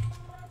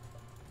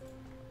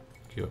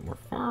 Queue up more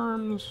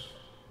farms.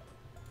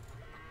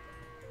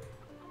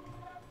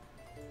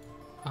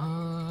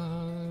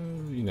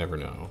 You never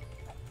know.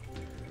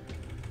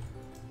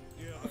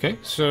 Okay,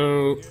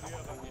 so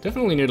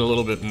definitely need a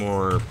little bit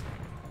more.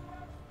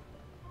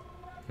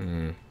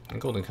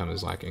 Golden Count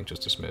is lacking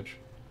just a smidge.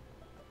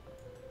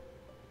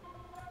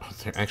 Oh,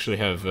 they actually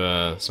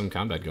have some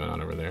combat going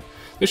on over there.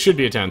 This should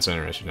be a town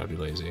center. I should not be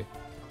lazy.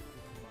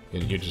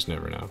 You just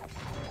never know.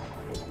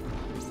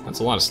 That's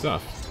a lot of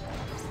stuff.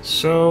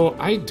 So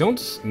I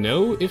don't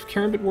know if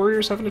Karambit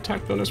Warriors have an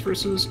attack bonus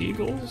versus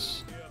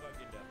Eagles.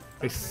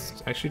 I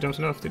actually don't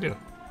know if they do.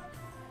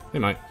 They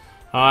might.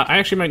 I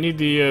actually might need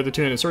the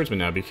two-handed swordsman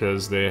now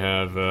because they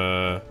have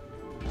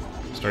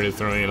started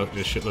throwing out a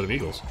shitload of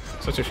eagles.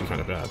 So that's actually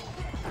kind of bad.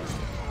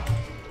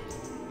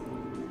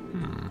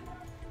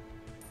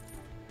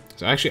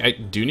 So actually, I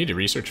do need to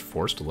research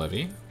Forced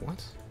Levy.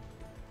 What?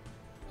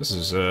 This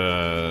is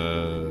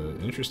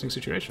an interesting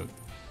situation.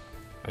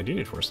 I do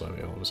need Forced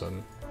Levy all of a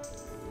sudden.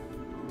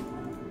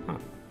 Huh.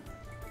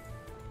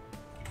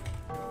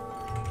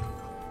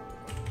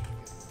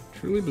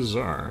 Truly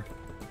bizarre.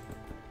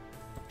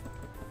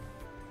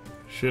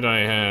 Should I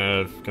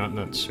have gotten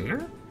that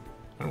sooner?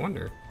 I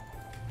wonder.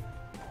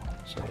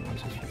 So 1, 2,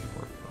 3,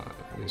 4,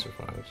 5. These are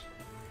 5s.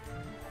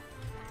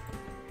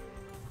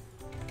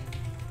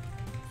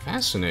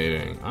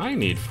 Fascinating. I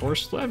need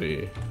Forced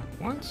Levy.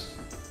 What?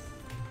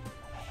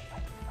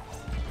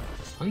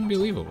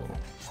 Unbelievable.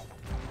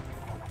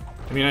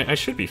 I mean, I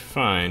should be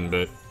fine,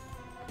 but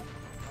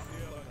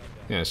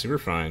Yeah, super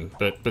fine.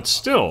 But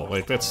still,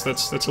 like,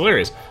 that's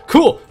hilarious.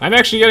 Cool! I'm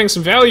actually getting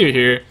some value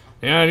here.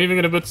 Yeah, I'm even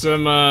gonna put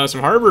some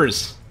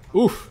harbors.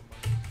 Oof.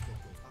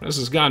 This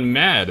has gone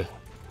mad.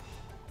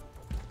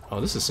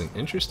 Oh, this is an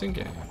interesting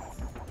game.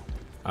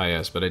 Ah,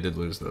 yes, but I did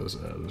lose those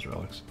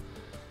relics.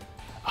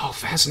 Oh,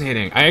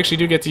 fascinating. I actually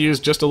do get to use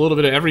just a little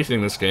bit of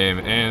everything this game,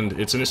 and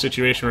it's in a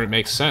situation where it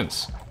makes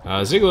sense.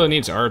 Zigla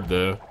needs Ard,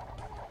 though.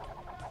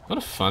 What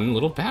a fun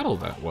little battle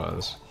that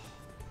was.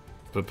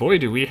 But boy,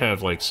 do we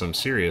have, like, some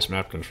serious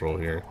map control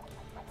here.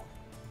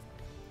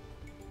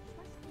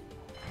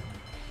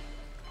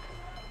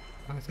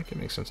 I think it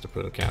makes sense to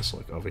put a castle,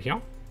 like, over here.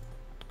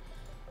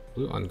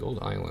 Blue on Gold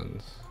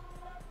Island.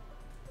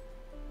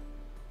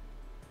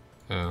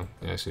 Oh,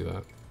 yeah, I see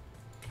that.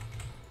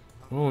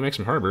 Well, we'll make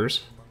some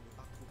harbors.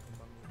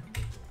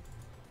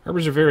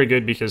 Harbors are very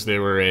good because they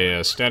were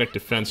a static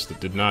defense that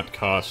did not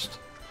cost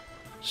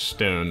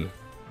stone.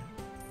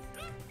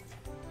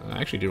 I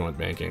actually do want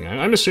banking.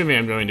 I'm assuming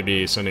I'm going to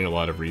be sending a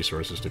lot of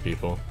resources to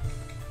people.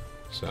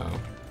 So.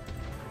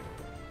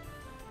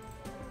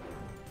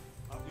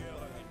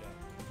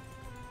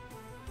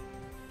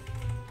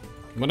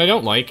 What I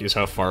don't like is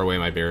how far away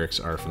my barracks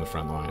are from the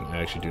front line.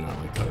 I actually do not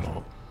like that at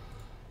all.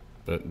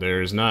 But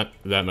there's not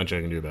that much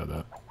I can do about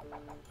that.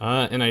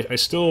 And I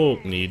still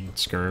need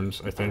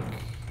skirms, I think,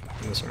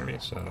 in this army.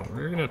 So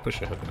we're gonna push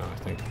ahead now, I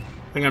think.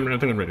 I think I'm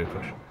ready to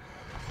push.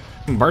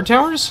 Bard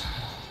towers?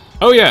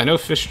 Oh yeah, no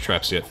fish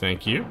traps yet,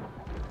 thank you.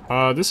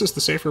 This is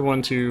the safer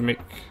one to make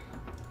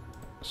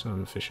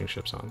some fishing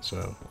ships on,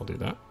 so I'll do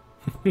that.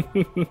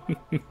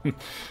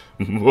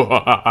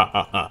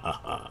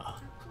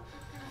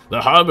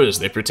 The harbors,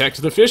 they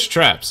protect the fish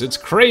traps. It's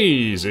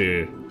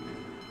crazy.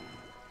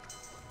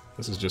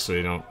 This is just so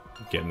you don't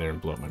get in there and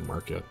blow up my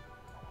market.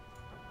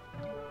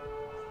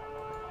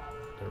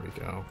 There we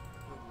go.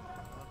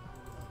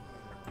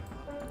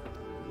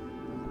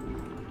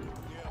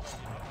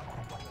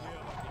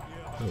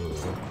 Ooh,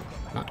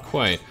 not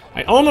quite.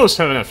 I almost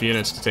have enough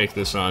units to take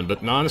this on,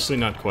 but honestly,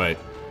 not quite.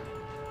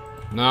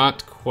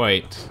 Not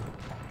quite.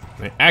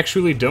 I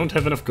actually don't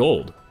have enough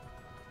gold.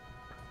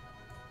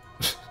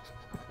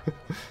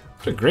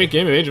 What a great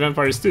game of Age of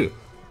Empires 2.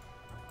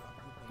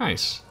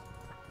 Nice.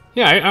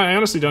 Yeah, I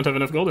honestly don't have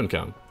enough gold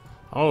income.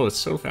 Oh, it's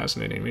so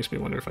fascinating. It makes me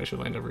wonder if I should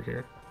land over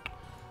here.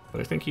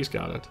 But I think he's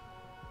got it.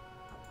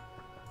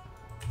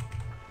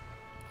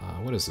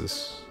 What is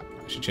this?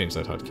 I should change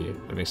that hotkey.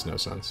 That makes no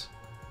sense.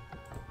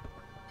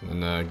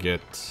 And then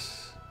get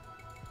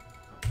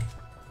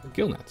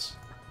gill nets.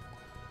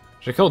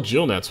 Which I called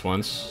Jill nets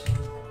once.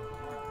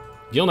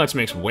 Gill nets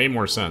makes way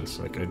more sense.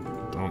 Like, I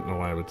don't know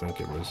why I would think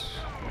it was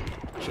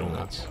Jill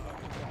nets.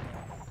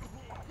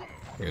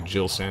 Like a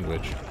Jill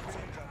sandwich.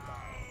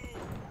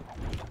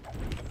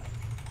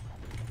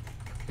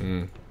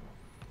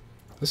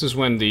 This is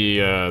when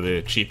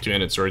the cheap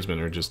two-handed swordsmen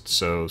are just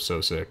so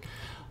sick.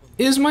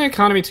 Is my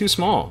economy too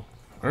small?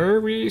 Are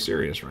we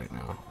serious right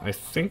now? I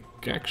think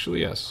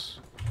actually yes.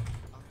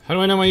 How do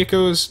I know my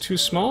eco is too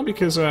small?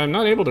 Because I'm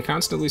not able to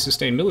constantly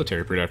sustain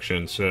military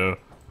production, so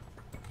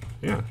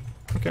yeah,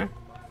 okay.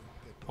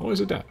 Always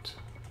adapt.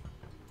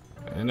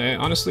 And I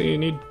honestly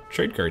need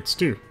trade cards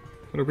too.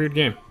 What a weird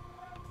game.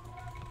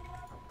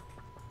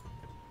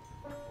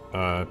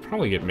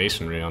 Probably get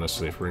masonry,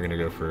 honestly, if we're gonna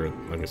go for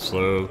like a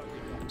slow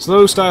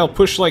style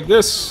push like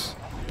this.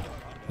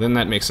 Then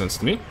that makes sense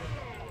to me.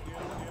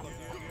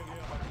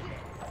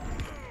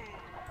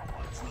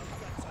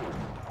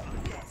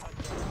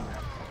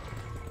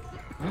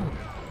 Oh,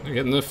 they're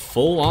getting the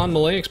full-on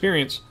Malay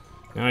experience.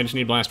 Now I just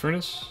need blast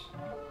furnace.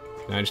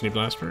 Now I just need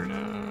blast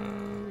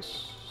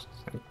furnace.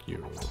 Thank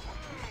you.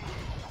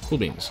 Cool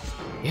beans.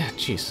 Yeah,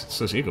 jeez, it's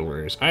those Eagle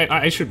Warriors.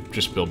 I should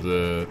just build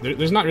the...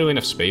 There's not really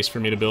enough space for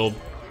me to build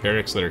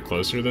barracks that are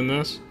closer than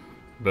this,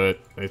 but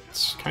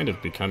it's kind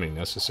of becoming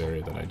necessary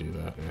that I do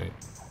that, right?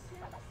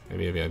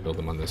 Maybe I build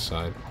them on this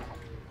side.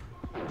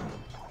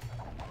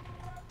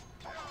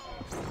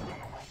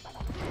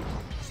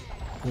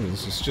 Ooh,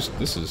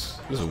 this is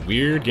a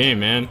weird game,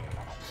 man.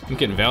 I'm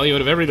getting value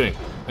out of everything.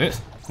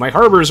 My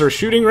harbors are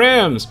shooting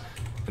rams,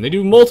 and they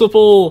do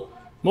multiple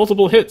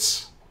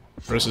hits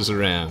versus a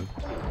ram.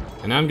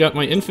 And I've got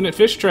my infinite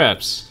fish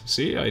traps.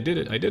 See, I did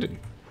it.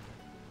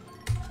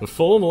 The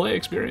full Malay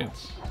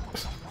experience.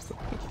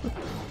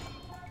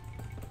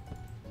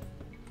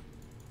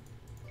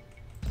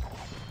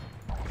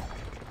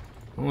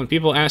 Well, when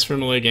people ask for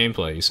Malay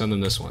gameplay, you send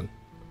them this one.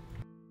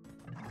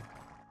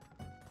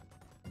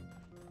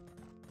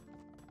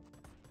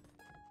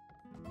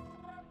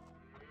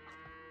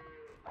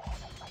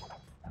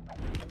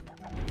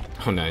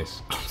 Oh,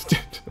 nice.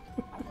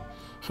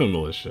 A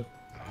militia.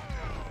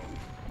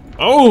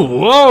 Oh,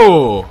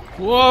 whoa!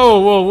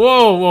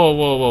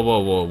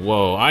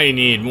 Whoa. I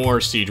need more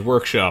siege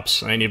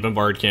workshops. I need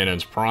bombard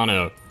cannons.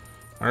 Pronto.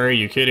 Are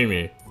you kidding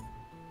me?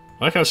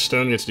 I like how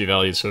stone gets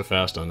devalued so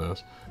fast on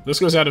this. This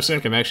goes out of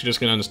sync. I'm actually just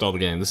gonna uninstall the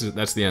game.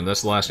 That's the end.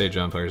 That's the last Age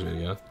of Empires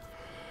video.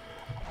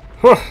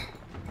 Whew.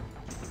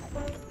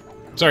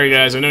 Sorry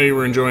guys, I know you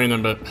were enjoying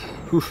them, but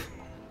oof.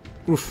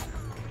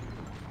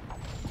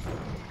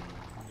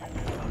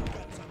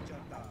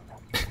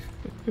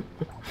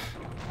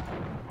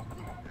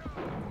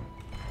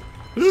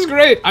 This is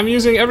great! I'm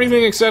using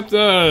everything except,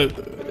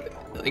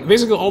 like,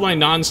 basically all my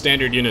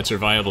non-standard units are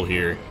viable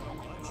here.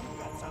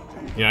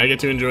 Yeah, I get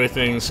to enjoy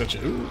things such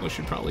as... Ooh, I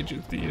should probably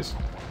juke these.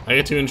 I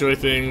get to enjoy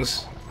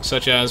things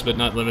such as, but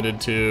not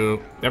limited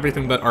to,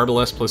 everything but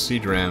Arbalest plus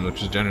Siege Ram,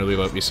 which is generally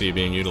what we see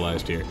being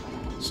utilized here.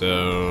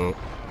 So...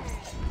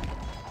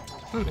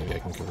 Oh, maybe I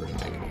can convert a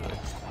Mega Guy.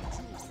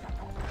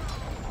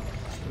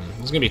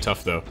 This is gonna be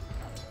tough, though.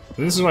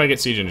 This is why I get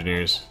Siege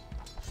Engineers.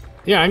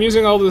 Yeah, I'm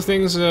using all the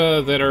things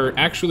that are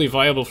actually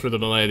viable for the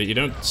melee that you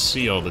don't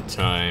see all the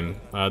time.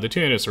 The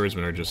two-handed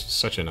swordsmen are just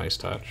such a nice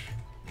touch.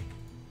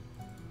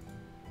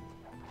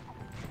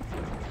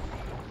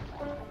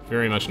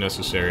 Very much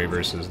necessary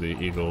versus the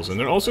Eagles, and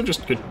they're also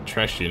just good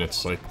trash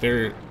units. Like,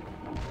 they're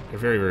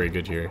very, very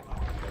good here.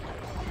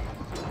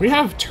 We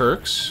have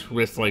Turks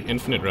with, like,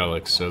 infinite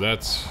relics, so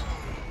that's...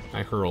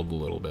 I hurled a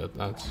little bit.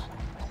 That's...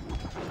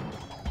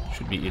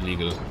 should be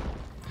illegal.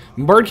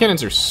 Bombard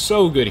cannons are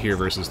so good here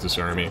versus this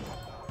army.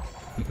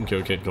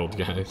 Go get gold,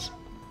 guys.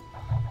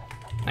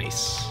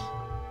 Nice.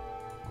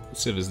 What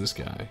civ is this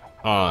guy?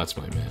 Oh, that's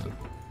my man.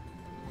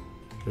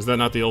 Is that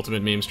not the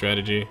ultimate meme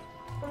strategy?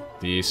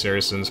 The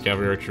Saracens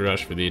cavalry archer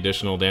rush for the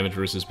additional damage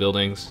versus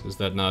buildings? Is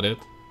that not it?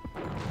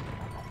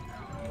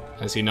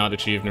 Has he not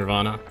achieved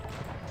Nirvana?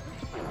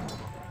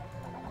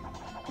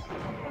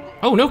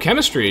 Oh, no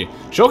chemistry!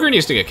 Shulker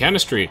needs to get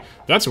chemistry.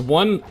 That's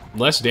one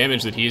less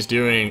damage that he's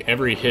doing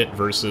every hit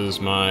versus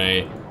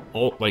my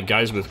like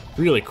guys with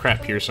really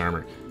crap pierce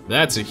armor.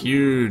 That's a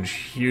huge,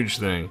 huge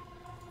thing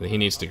that he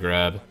needs to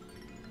grab.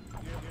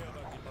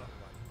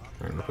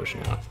 Alright, we're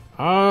pushing off.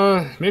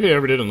 Maybe I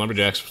overdid on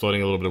Lumberjacks,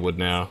 floating a little bit of wood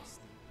now.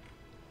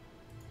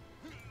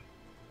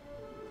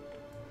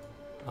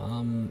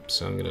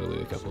 So I'm gonna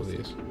delete a couple of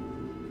these.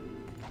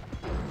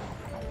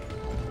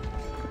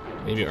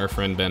 Maybe our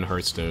friend Ben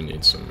Hearthstone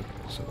needs some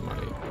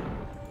money.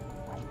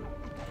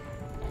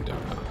 I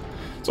don't know.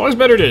 It's always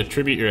better to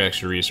tribute your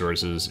extra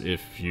resources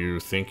if you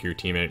think your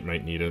teammate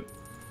might need it.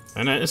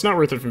 And it's not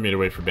worth it for me to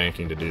wait for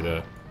banking to do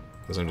that,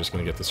 because I'm just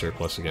going to get the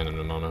surplus again in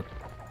a moment.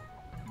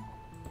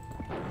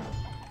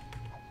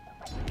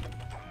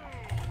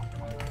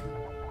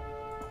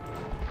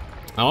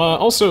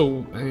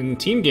 Also, in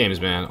team games,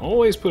 man,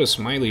 always put a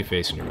smiley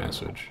face in your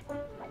message.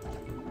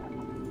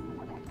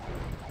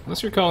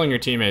 Unless you're calling your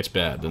teammates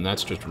bad, then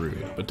that's just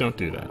rude, but don't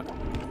do that.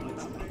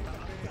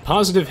 A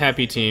positive,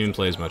 happy team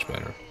plays much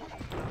better.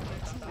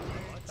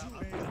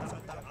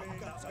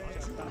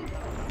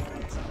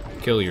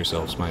 Kill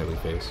yourself, smiley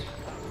face.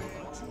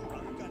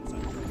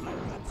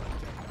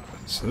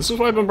 So this is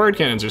why bombard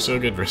cannons are so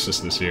good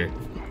versus this year.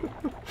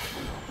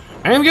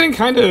 I am getting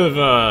kind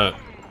of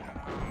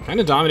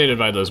dominated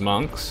by those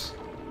monks,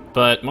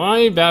 but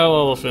my battle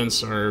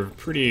elephants are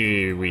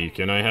pretty weak,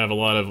 and I have a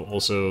lot of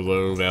also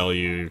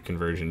low-value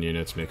conversion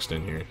units mixed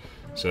in here.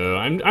 So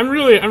I'm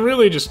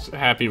really just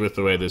happy with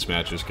the way this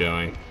match is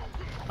going.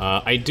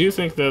 I do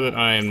think though that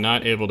I am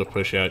not able to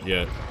push out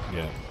yet.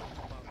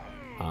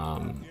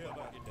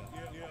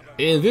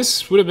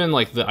 This would have been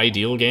like the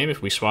ideal game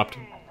if we swapped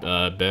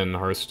Ben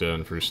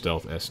Hearthstone for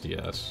Stealth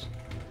SDS.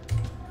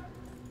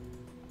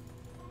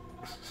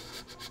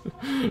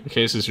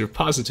 Cases you're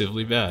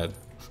positively bad.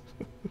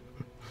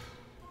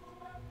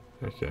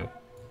 Okay.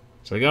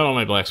 So I got all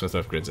my blacksmith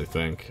upgrades, I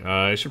think.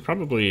 I should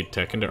probably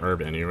tech into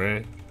Arb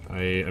anyway.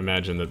 I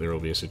imagine that there will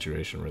be a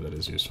situation where that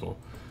is useful.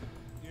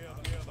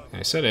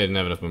 I said I didn't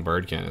have enough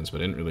bombard cannons, but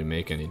I didn't really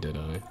make any, did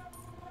I?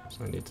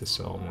 So I need to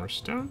sell more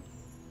stone.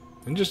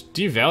 And just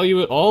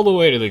devalue it all the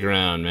way to the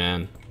ground,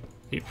 man.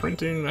 Keep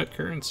printing that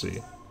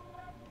currency.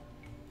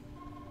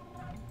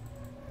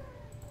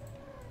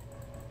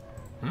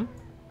 Hmm?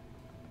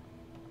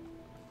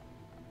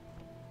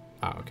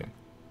 Ah, okay.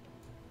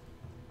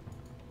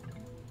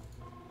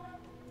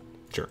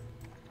 Sure.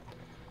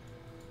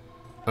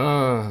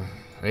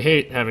 I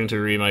hate having to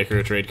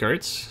re-micro trade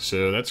carts,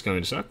 so that's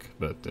going to suck,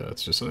 but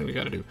it's just something we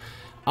gotta do.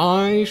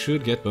 I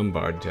should get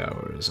bombard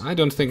towers. I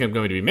don't think I'm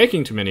going to be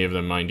making too many of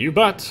them, mind you,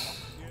 but...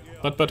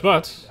 This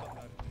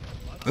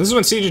is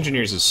when siege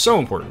engineers is so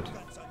important.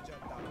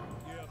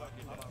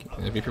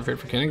 Can I be prepared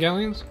for cannon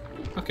galleons?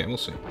 Okay, we'll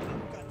see.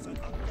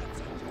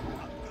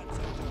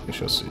 We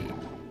shall see.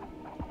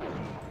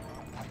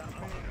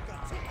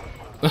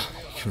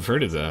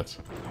 Converted that.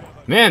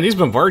 Man, these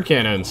bombard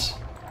cannons.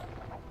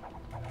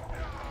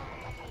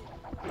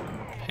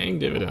 Paying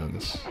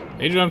dividends.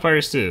 Age of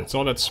Empires 2. It's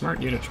all about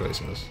smart unit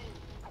choices.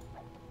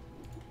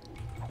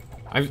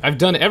 I've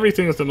done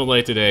everything with the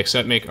Malay today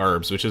except make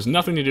Arbs, which has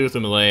nothing to do with the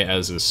Malay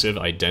as a civ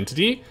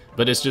identity,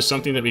 but it's just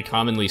something that we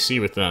commonly see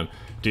with them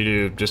due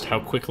to just how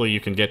quickly you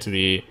can get to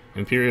the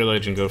Imperial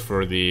Age and go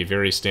for the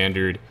very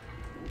standard,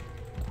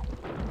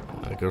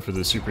 go for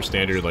the super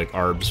standard like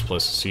Arbs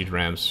plus Siege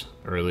Rams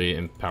early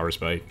and Power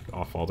Spike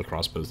off all the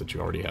crossbows that you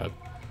already had.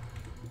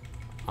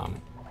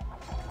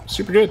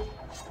 Super good.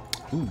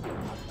 Ooh.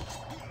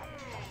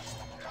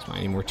 So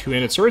I need more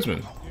two-handed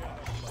swordsmen.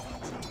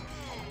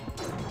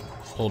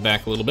 Pull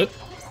back a little bit.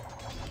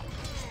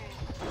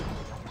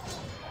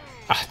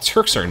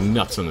 Turks are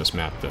nuts on this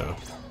map, though.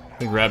 I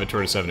think Rabbit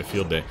Tortoise having a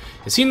field day.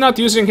 Is he not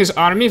using his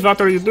army?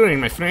 What are you doing,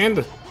 my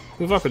friend?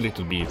 Move up a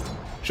little bit.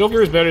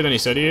 Shulker is better than he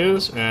said he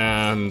is,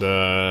 and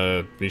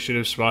we should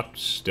have swapped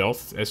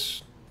Stealth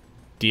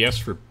SDS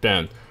for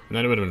Ben, and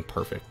then it would have been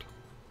perfect.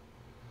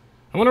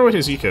 I wonder what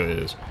his eco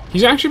is.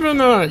 He's actually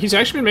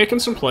been making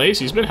some plays.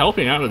 He's been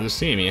helping out with his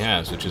team. He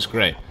has, which is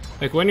great.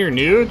 Like when you're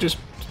new, just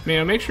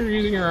make sure you're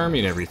using your army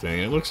and everything.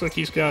 It looks like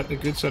he's got a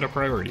good set of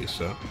priorities.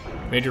 So,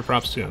 major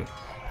props to him.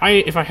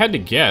 If I had to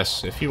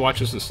guess, if he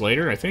watches this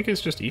later, I think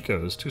it's just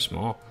eco is too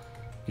small.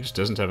 He just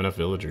doesn't have enough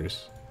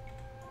villagers.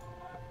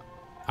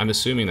 I'm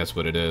assuming that's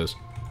what it is.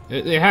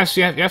 You have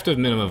to have a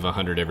minimum of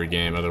 100 every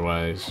game,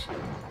 otherwise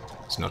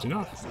it's not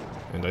enough.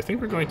 And I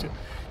think we're going to...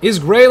 Is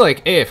Grey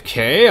like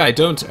AFK? I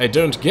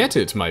don't get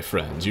it, my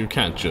friends. You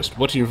can't just...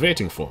 What are you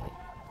waiting for?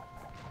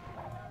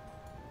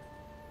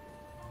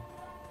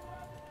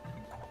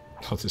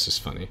 Oh, this is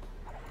funny.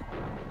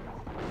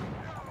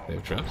 They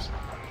have traps?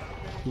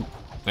 Ooh,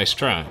 nice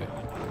try.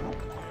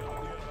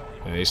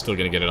 He's still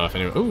gonna get it off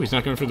anyway. Oh, he's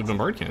not going for the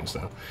bombard cannons,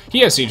 though. He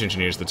has siege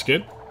engineers, that's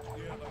good.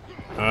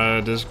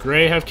 Does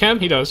Grey have chem?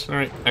 He does.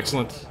 Alright,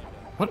 excellent.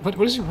 What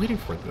is he waiting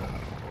for, though?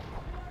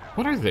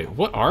 What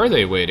are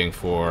they waiting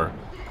for?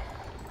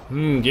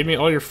 Give me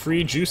all your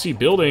free, juicy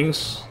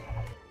buildings.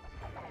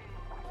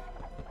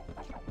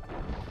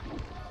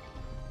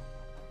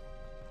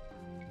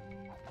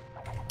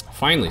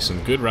 Finally,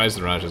 some good Rise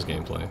of the Rajas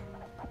gameplay.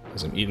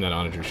 As I'm eating that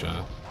Onaju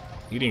shot.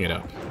 Eating it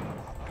up.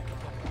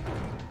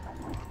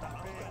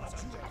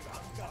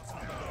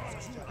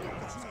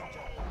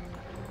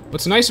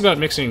 What's nice about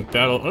mixing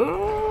battle...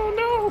 Oh,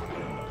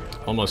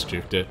 no! Almost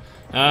juked it.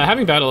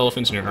 Having battle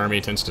elephants in your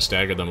army tends to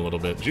stagger them a little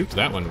bit. Juked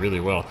that one really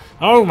well.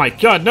 Oh my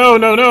god, no,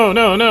 no, no,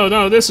 no, no,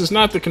 no, this is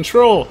not the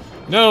control!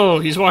 No,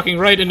 he's walking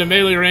right into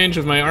melee range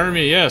of my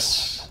army,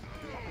 yes.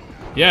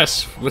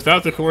 Yes,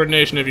 without the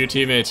coordination of your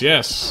teammates,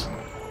 yes.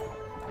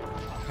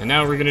 And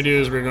now what we're gonna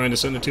do is we're going to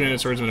send the two-handed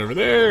swordsman over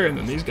there, and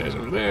then these guys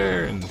over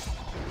there, and...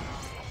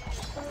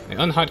 I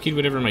unhotkeyed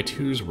whatever my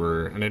twos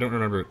were, and I don't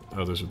remember...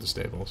 Oh, those are the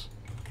stables.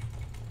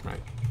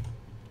 Right.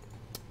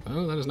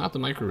 Oh, that is not the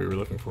micro we were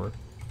looking for.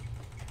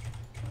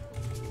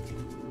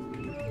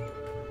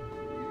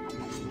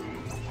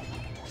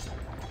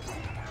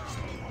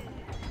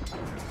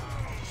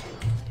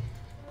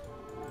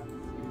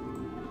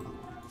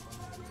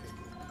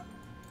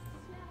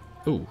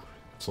 Ooh,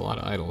 that's a lot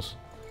of idols.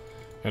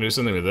 Gotta do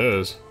something with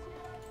those.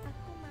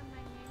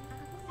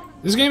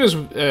 This game is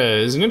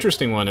an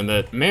interesting one in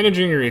that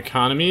managing your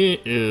economy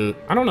is...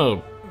 I don't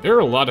know, there are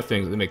a lot of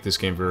things that make this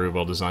game very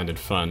well designed and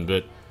fun,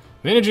 but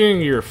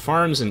managing your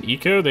farms and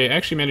eco, they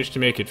actually managed to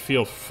make it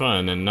feel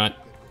fun and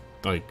not,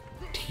 like,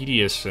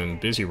 tedious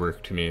and busy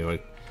work to me.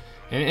 Like,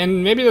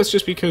 and maybe that's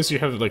just because you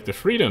have, like, the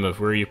freedom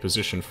of where you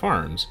position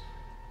farms.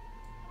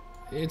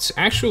 It's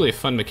actually a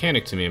fun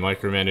mechanic to me,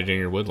 micromanaging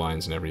your wood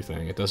lines and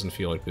everything. It doesn't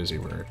feel like busy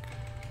work.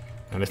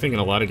 And I think in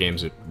a lot of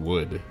games it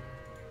would.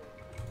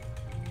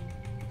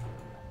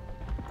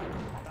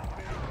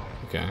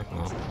 Okay,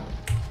 well,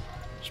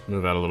 just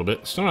move out a little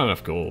bit. Still not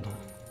enough gold.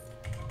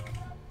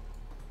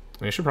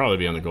 I should probably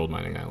be on the gold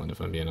mining island, if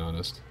I'm being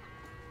honest.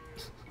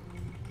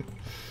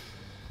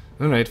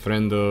 Alright,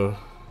 friendo.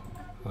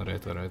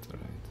 Alright, alright,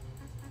 alright.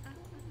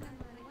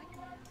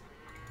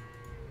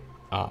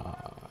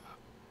 Ah.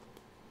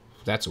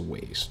 That's a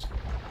waste.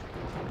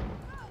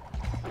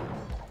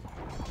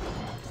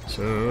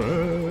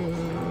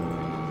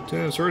 So,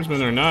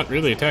 swordsmen are not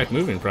really attack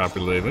moving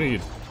properly. What are you...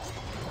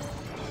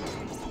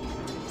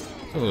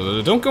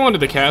 Oh, don't go onto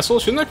the castle.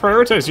 Shouldn't I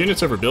prioritize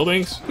units over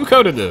buildings? Who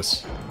coded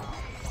this?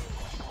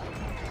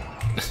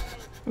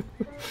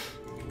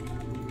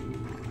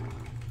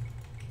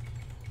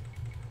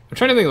 I'm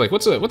trying to think, like,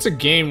 what's a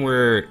game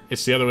where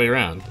it's the other way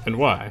around, and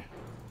why?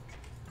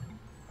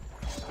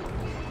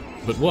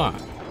 But why?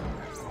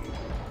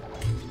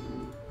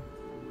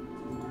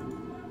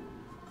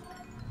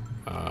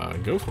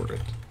 Go for it.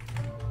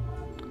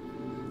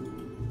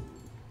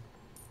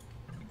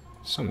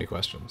 So many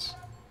questions.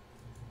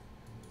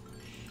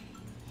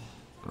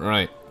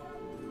 Right.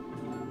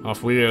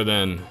 Off we go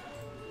then.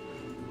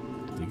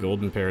 The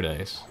Golden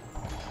Paradise.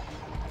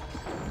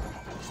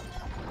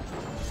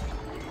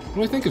 What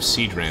do I think of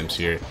siege ramps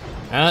here?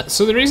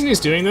 So the reason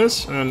he's doing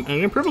this, and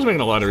Purple's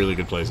making a lot of really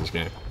good plays this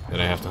game that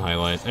I have to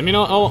highlight. I mean,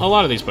 a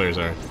lot of these players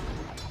are.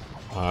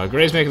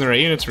 Gray's making the right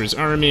units for his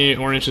army.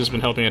 Orange has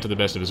been helping out to the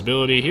best of his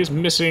ability. He's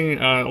missing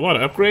a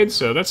lot of upgrades,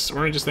 so that's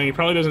Orange's thing. He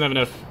probably doesn't have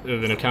enough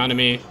of an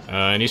economy,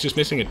 and he's just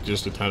missing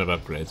just a ton of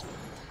upgrades.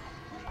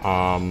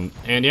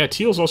 And yeah,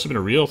 Teal's also been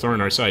a real thorn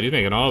in our side. He's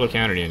making all the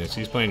counter units.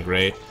 He's playing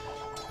great.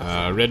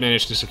 Red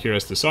managed to secure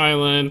us this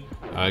island.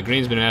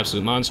 Green's been an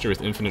absolute monster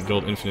with infinite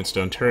gold, infinite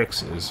stone.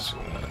 Turks is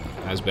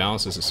as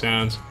balanced as it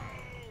sounds.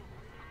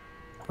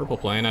 Purple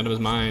playing out of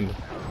his mind.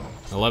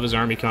 I love his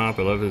army comp,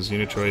 I love his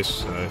unit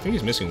choice. I think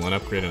he's missing one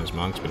upgrade on his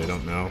monks, but I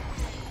don't know.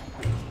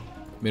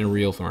 Been a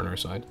real thorn on our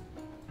side.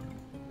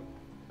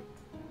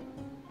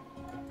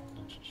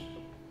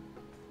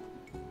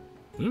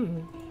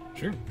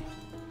 Sure.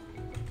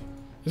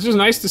 It's just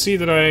nice to see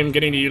that I'm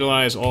getting to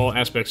utilize all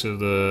aspects of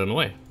the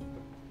Malay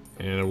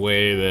in a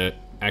way that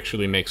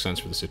actually makes sense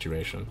for the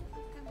situation.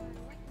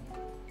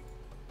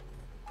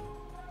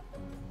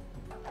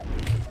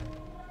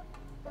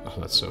 Oh,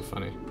 that's so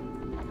funny.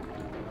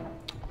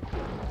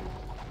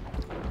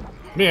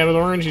 But yeah, with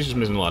Orange, he's just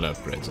missing a lot of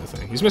upgrades, I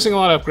think. He's missing a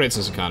lot of upgrades,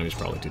 his economy's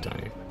probably too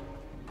tiny.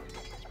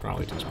 It's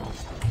probably too small.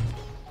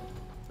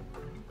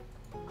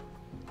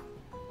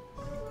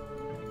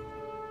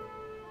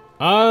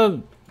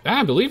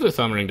 I believe the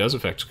thumb ring does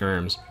affect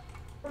skirms.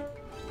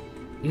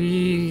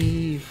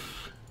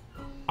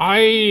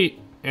 I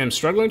am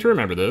struggling to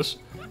remember this,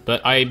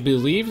 but I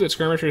believe that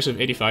skirmishers have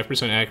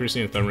 85%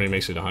 accuracy and thumb ring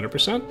makes it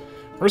 100%.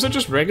 Or is it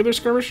just regular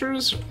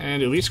skirmishers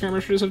and elite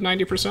skirmishers have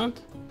 90%?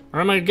 Or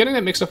am I getting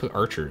that mixed up with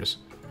archers?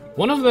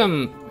 One of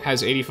them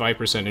has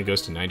 85% and it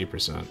goes to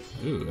 90%.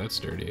 Ooh, that's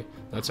dirty.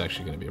 That's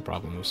actually going to be a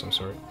problem of some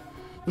sort.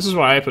 This is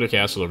why I put a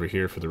castle over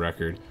here for the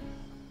record.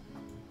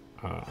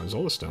 Is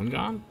all the stone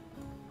gone?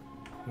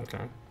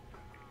 Okay.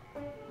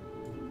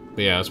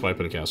 But yeah, that's why I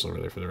put a castle over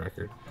there for the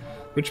record.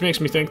 Which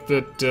makes me think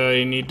that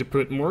you need to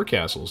put more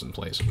castles in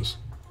places.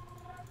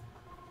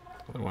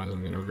 Otherwise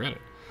I'm going to regret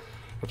it.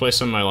 Replace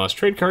some of my lost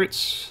trade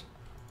carts.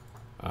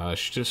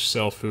 Just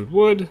sell food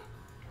wood.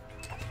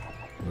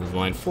 Move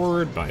line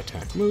forward by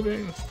attack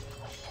moving.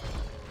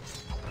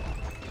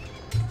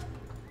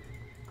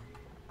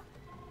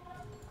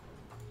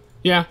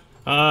 Yeah,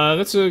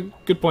 that's a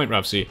good point,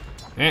 Ropsy.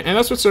 And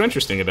that's what's so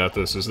interesting about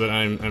this, is that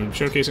I'm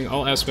showcasing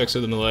all aspects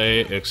of the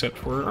Malay except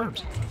for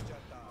arms.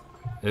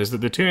 Is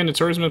that the two-handed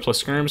swordsman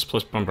plus skirms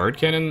plus bombard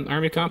cannon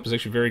army comp is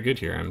actually very good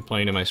here. I'm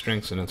playing to my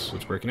strengths and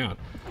it's working out.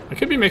 I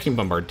could be making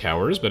bombard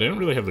towers, but I don't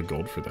really have the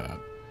gold for that.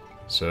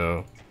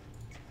 So,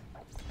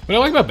 what I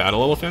like about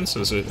battle elephants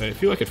is that I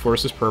feel like it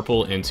forces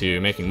purple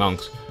into making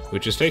monks,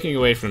 which is taking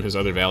away from his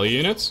other value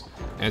units,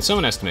 and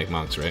someone has to make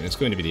monks, right? And it's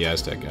going to be the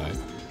Aztec guy.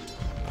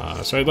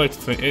 So I'd like to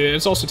think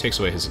it also takes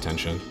away his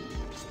attention.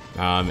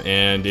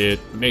 And it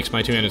makes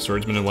my two-handed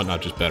swordsman and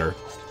whatnot just better.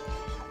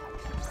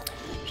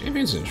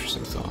 Champion's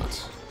interesting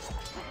thoughts.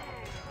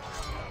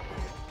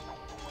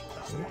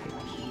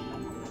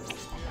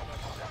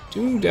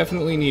 Do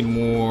definitely need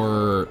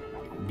more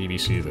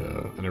BBC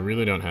though, and I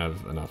really don't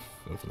have enough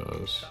of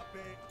those.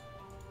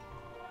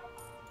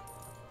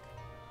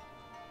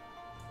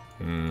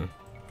 Yeah,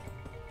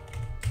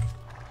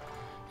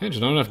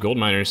 just not enough gold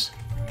miners.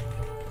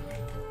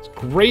 It's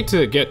great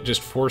to get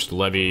just forced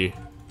levy.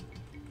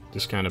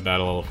 This kind of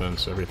battle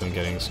elephants, everything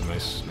getting some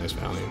nice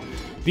value.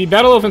 The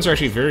battle elephants are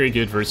actually very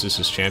good versus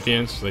his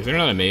champions. Like, they're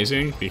not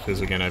amazing,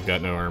 because again, I've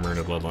got no armor,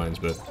 no bloodlines,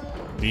 but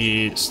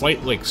the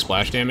slight, like,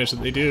 splash damage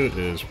that they do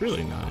is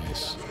really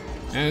nice.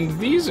 And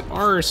these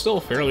are still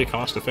fairly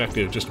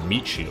cost-effective, just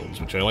meat shields,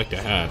 which I like to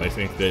have. I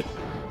think that,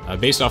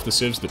 based off the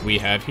civs that we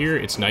have here,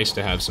 it's nice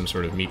to have some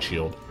sort of meat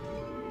shield.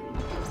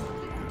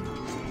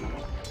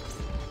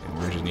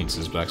 Just needs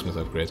his blacksmith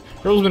upgrades.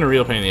 Purple's been a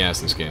real pain in the ass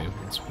this game.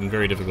 It's been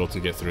very difficult to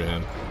get through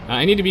him.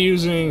 I need to be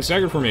using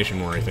staggered formation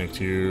more, I think,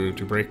 to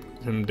break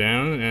him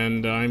down,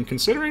 and I'm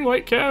considering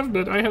light cav,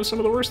 but I have some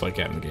of the worst light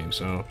cav in the game,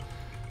 so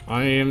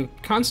I am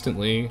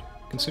constantly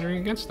considering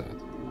against that.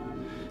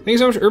 Thank you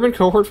so much, Urban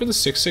Cohort, for the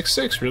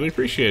 666. Really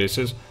appreciate it. It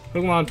says,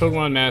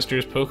 Pokemon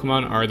Masters,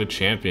 Pokemon are the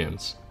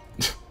champions.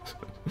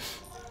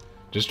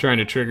 Just trying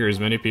to trigger as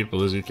many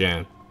people as you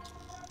can.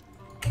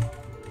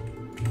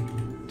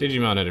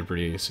 Digimon had a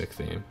pretty sick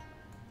theme.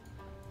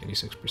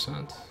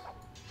 86%.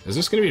 Is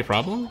this gonna be a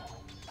problem?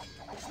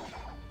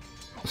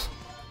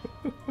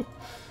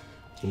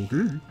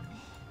 Okay.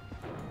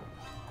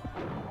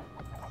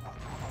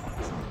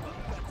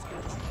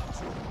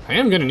 I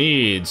am gonna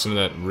need some of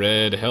that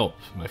red help,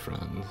 my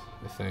friend,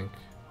 I think,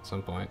 at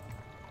some point.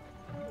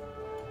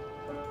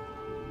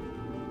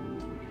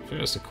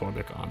 Just a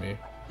Korbic Ami.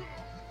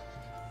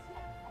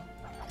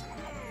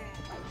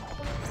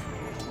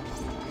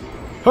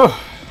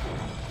 Oh!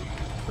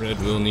 Red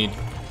will need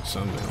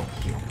some help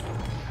here.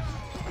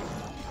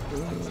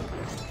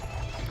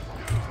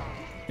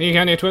 Any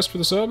kind of twist for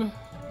the sub?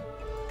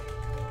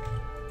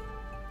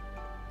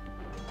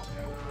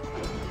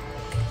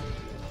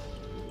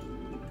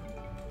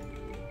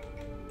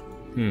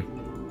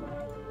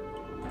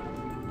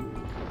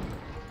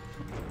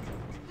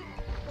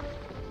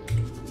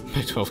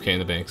 Like 12k in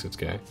the bank, so it's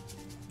okay.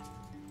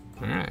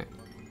 Alright.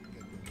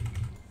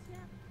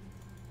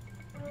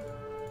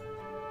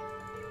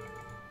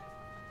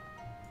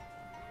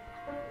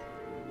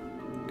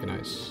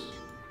 Nice.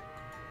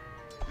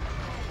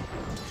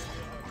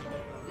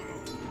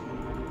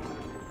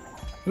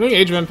 I think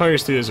Age of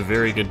Empires 2 has a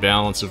very good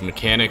balance of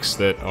mechanics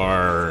that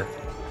are,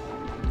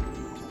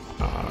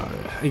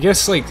 I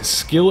guess, like,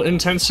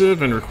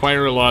 skill-intensive and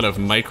require a lot of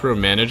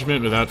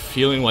micromanagement without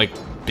feeling like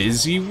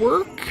busy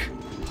work.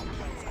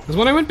 Because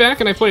when I went back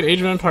and I played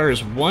Age of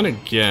Empires 1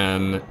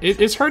 again,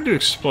 it's hard to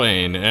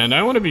explain, and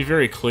I want to be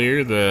very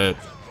clear that,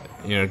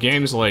 you know,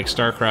 games like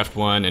StarCraft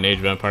 1 and Age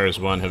of Empires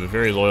 1 have a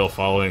very loyal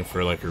following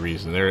for, like, a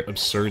reason. They're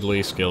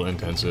absurdly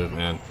skill-intensive,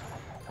 and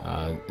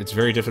it's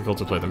very difficult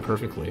to play them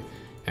perfectly.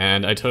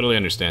 And I totally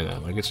understand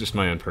that. Like, it's just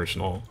my own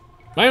personal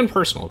My own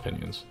personal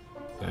opinions.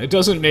 It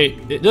doesn't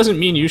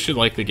mean you should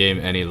like the game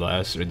any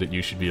less, or that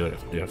you should be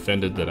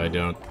offended that I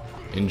don't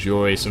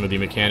enjoy some of the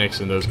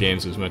mechanics in those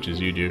games as much as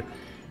you do.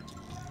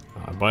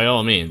 By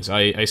all means,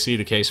 I see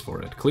the case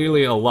for it.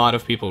 Clearly, a lot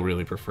of people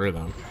really prefer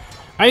them.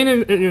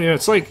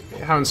 It's like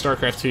how in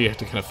StarCraft 2 you have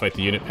to kind of fight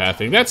the unit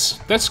pathing.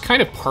 That's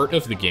kind of part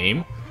of the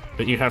game,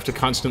 that you have to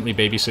constantly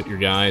babysit your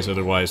guys,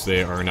 otherwise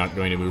they are not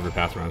going to move or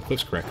path around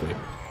cliffs correctly.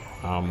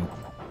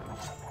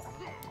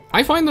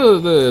 I find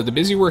the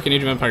busy work in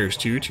Age of Empires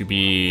 2 to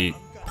be,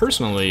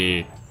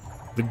 personally,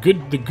 the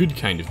good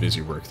kind of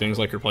busy work. Things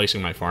like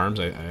replacing my farms,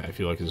 I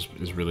feel like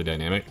is really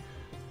dynamic.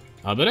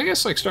 But I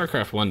guess like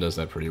StarCraft 1 does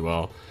that pretty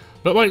well.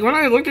 But like when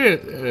I look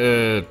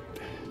at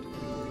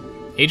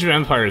Age of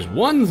Empires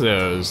 1,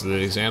 though, is the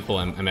example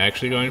I'm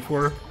actually going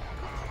for.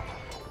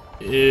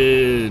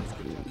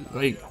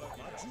 Like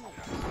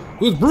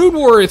with Brood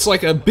War, it's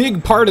like a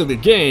big part of the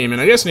game,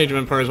 and I guess in Age of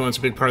Empires 1 it's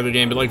a big part of the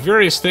game, but like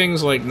various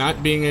things like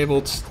not being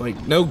able to,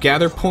 like, no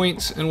gather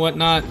points and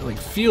whatnot, like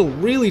feel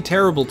really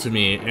terrible to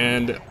me.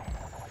 And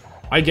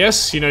I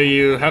guess, you know,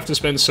 you have to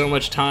spend so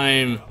much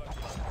time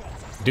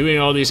doing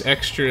all these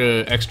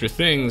extra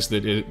things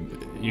that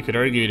you could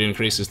argue it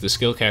increases the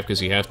skill cap,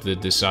 because you have to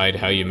decide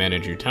how you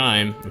manage your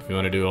time. If you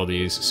want to do all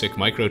these sick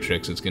micro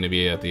tricks, it's going to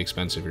be at the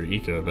expense of your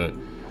eco. But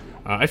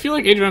I feel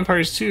like Age of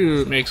Empires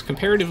 2 makes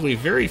comparatively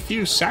very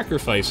few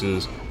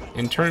sacrifices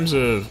in terms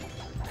of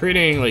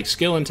creating like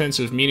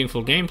skill-intensive,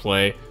 meaningful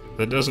gameplay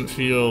that doesn't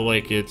feel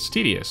like it's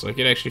tedious. Like,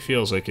 it actually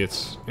feels like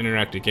it's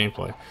interactive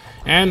gameplay.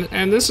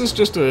 And this is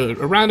just a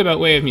roundabout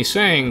way of me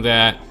saying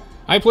that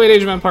I played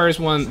Age of Empires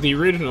 1, the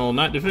original,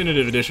 not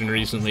definitive edition,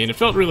 recently, and it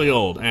felt really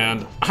old,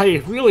 and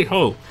I really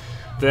hope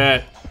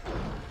that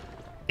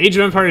Age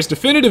of Empires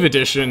Definitive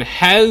Edition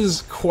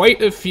has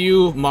quite a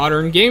few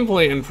modern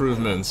gameplay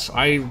improvements.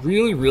 I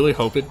really, really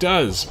hope it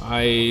does.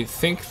 I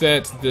think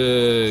that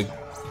the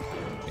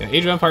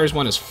Age of Empires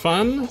 1 is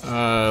fun,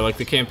 like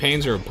the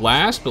campaigns are a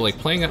blast, but like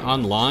playing it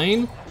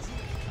online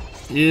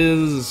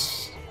is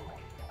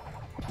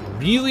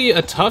really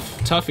a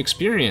tough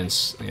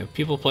experience. You know,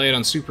 people play it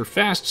on super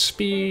fast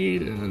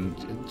speed, and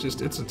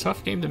it's a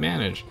tough game to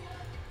manage.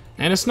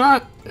 And it's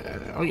not...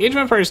 Age of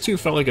Empires 2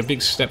 felt like a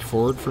big step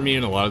forward for me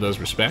in a lot of those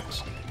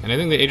respects. And I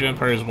think that Age of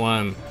Empires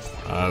 1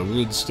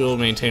 would still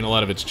maintain a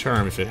lot of its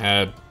charm if it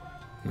had,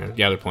 you know,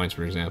 gather points,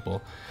 for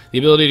example. The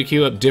ability to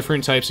queue up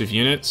different types of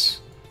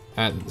units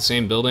at the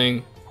same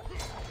building.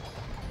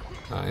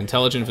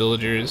 Intelligent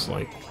villagers,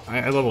 like...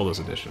 I love all those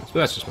additions, but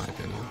that's just my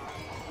opinion.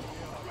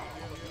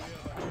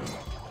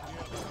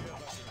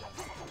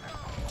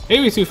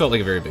 Aoe2 felt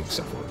like a very big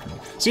step forward for me.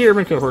 See you,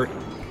 Urban Cohort.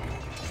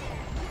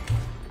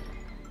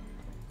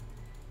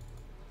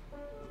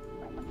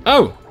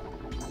 Oh!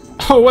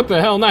 Oh, what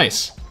the hell,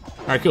 nice!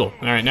 Alright, cool.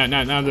 Alright, now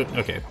that...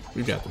 Okay,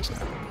 we've got this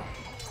now.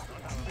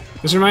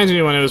 This reminds me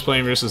of when I was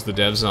playing versus the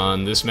devs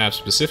on this map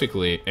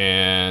specifically,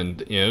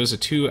 and, you know, it was a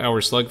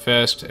 2-hour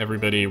slugfest.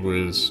 Everybody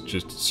was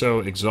just so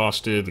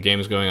exhausted. The game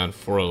was going on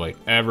for, like,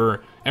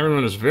 ever.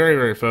 Everyone was very,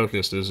 very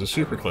focused. It was a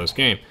super close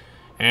game.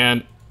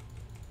 And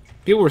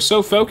people were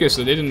so focused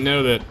that they didn't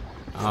know that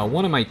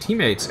one of my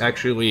teammates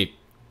actually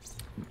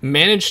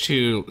managed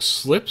to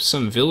slip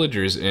some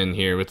villagers in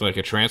here with like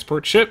a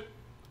transport ship,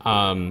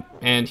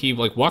 and he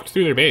like walked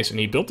through their base and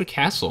he built a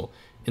castle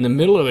in the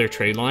middle of their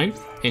trade line,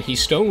 and he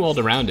stonewalled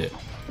around it.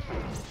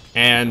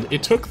 And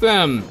it took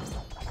them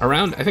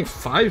around, I think,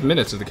 5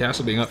 minutes of the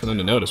castle being up for them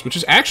to notice, which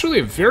is actually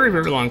a very,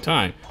 very long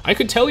time. I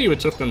could tell you it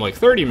took them like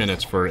 30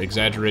 minutes for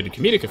exaggerated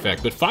comedic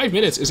effect, but 5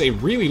 minutes is a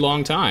really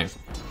long time.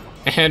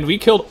 And we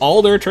killed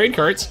all their trade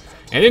carts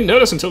and didn't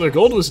notice until their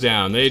gold was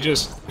down. They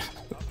just...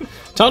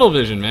 tunnel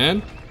vision,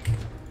 man.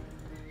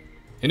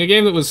 In a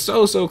game that was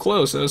so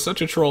close, it was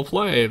such a troll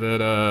play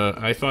that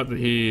I thought that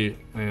he...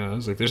 I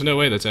was like, there's no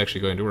way that's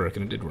actually going to work,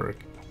 and it did work.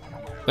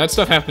 That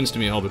stuff happens to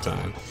me all the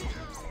time.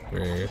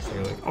 Where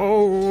you're like,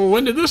 oh,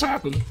 when did this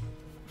happen?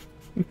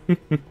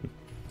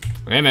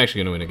 I am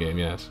actually going to win a game,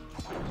 yes.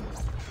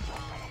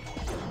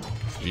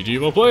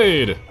 GG, well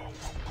played.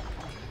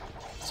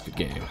 It's a good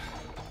game.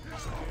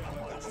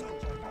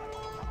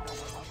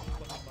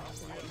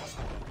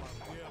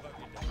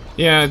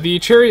 Yeah, the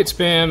chariot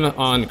spam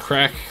on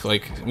crack,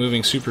 like,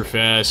 moving super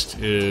fast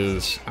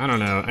is... I don't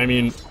know. I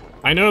mean,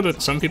 I know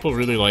that some people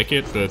really like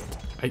it, but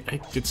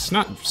it's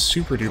not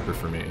super duper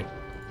for me.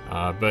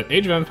 But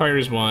Age of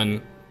Empires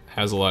 1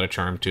 has a lot of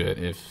charm to it,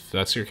 if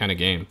that's your kind of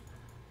game.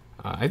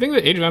 I think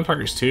that Age of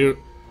Empires 2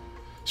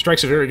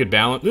 strikes a very good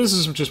balance. This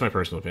is just my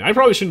personal opinion. I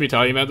probably shouldn't be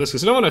talking about this,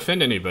 because I don't want to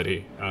offend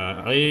anybody.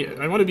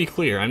 I want to be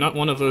clear. I'm not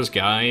one of those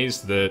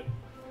guys that...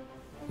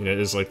 You know,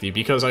 it's like the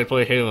because I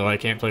play Halo, I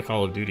can't play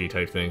Call of Duty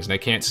type things, and I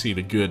can't see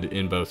the good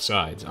in both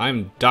sides.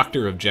 I'm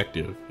Dr.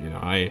 Objective, you know,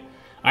 I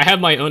have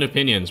my own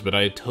opinions, but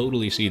I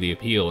totally see the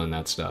appeal in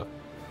that stuff.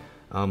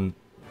 But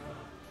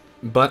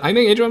I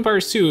think Age of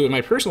Empires 2, in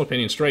my personal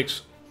opinion,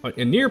 strikes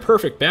a near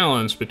perfect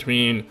balance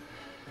between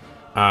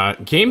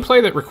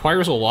gameplay that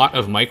requires a lot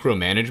of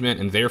micromanagement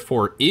and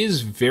therefore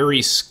is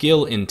very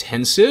skill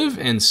intensive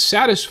and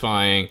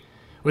satisfying,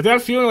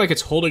 without feeling like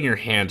it's holding your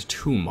hand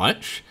too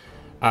much.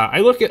 I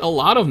look at a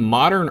lot of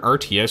modern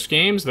RTS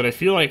games that I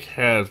feel like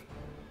have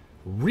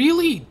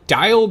really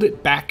dialed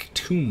it back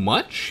too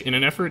much in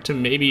an effort to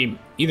maybe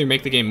either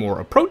make the game more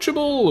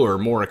approachable or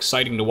more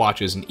exciting to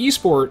watch as an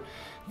esport.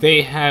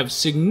 They have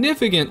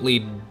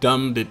significantly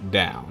dumbed it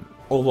down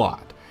a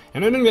lot.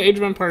 And I think the Age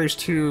of Empires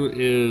 2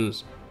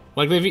 is,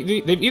 like, they've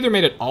either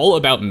made it all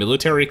about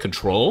military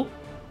control,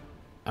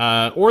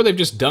 or they've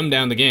just dumbed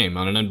down the game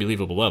on an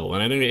unbelievable level.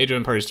 And I think the Age of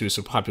Empires 2 is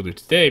so popular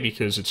today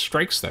because it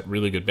strikes that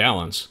really good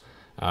balance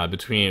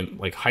between,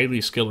 like,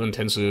 highly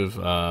skill-intensive,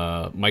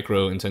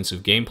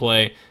 micro-intensive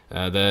gameplay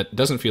that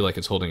doesn't feel like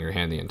it's holding your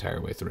hand the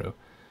entire way through.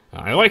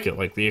 I like it.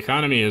 Like, the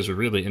economy is a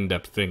really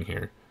in-depth thing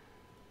here.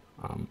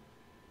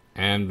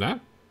 And that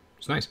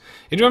is nice.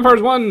 Age of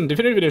Empires 1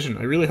 Definitive Edition.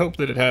 I really hope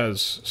that it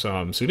has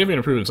some significant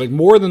improvements, like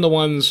more than the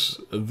ones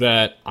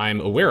that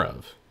I'm aware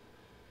of.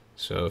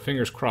 So,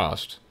 fingers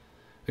crossed.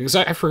 Because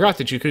I forgot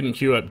that you couldn't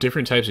queue up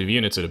different types of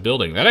units at a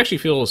building. That actually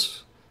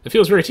feels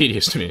very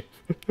tedious to me.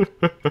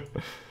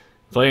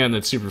 Playing on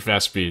that super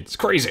fast speed. It's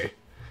crazy.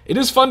 It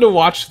is fun to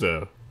watch,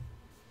 though.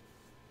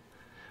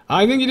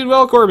 I think you did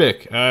well,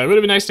 Corbic. It would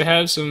have been nice to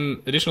have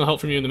some additional help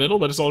from you in the middle,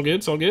 but it's all good,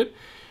 it's all good.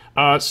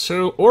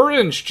 So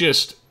Orange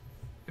just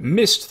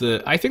missed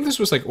the... I think this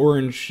was like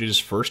Orange's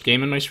first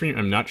game in my stream,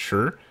 I'm not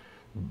sure.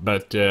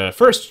 But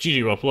first,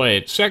 GG, well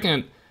played.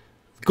 Second,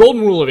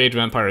 golden rule of Age of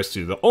Empires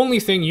 2. The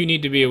only thing you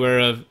need to be aware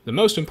of, the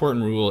most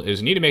important rule, is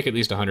you need to make at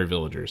least 100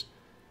 villagers.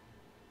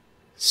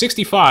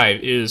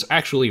 65 is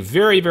actually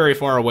very, very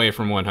far away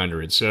from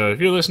 100. So if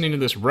you're listening to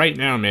this right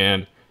now,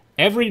 man,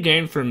 every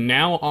game from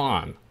now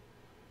on,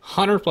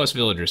 100 plus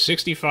villagers.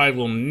 65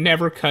 will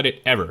never cut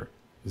it ever.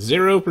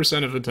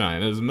 0% of the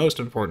time. That is the most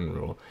important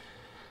rule.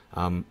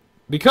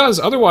 Because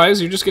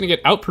otherwise, you're just going to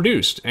get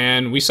outproduced.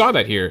 And we saw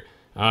that here.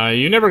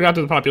 You never got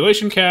to the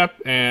population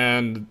cap,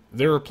 and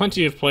there were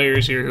plenty of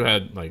players here who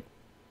had, like,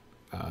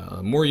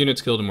 more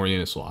units killed and more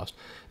units lost.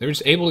 They were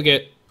just able to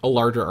get a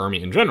larger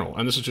army in general,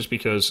 and this is just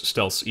because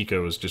Stealth's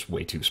eco is just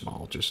way too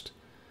small. Just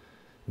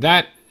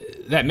that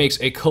makes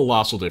a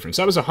colossal difference.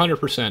 That was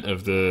 100%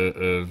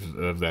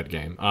 of that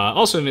game.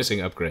 Also missing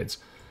upgrades.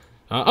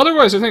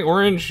 Otherwise, I think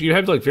Orange, you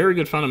have like very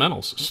good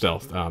fundamentals.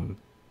 Stealth.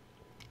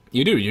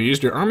 You do. You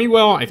used your army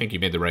well. I think you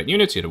made the right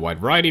units. You had a wide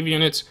variety of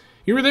units.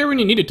 You were there when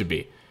you needed to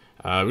be,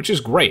 which is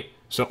great.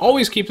 So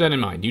always keep that in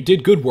mind. You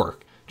did good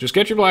work. Just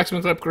get your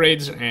blacksmith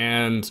upgrades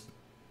and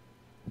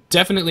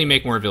definitely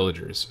make more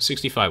villagers.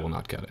 65 will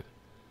not cut it.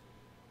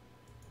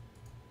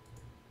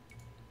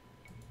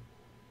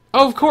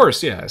 Oh, of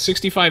course, yeah.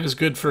 65 is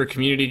good for a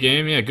community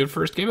game. Yeah, good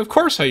first game. Of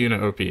course,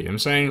 Hyuna OP. I'm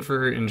saying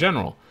for in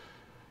general.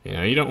 You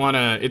know, you don't want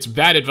to... It's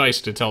bad advice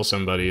to tell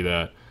somebody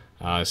that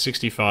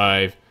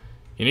 65...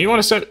 You know, you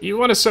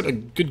want to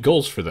set good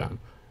goals for them.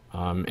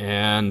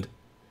 And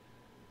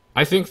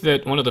I think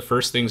that one of the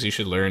first things you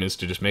should learn is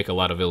to just make a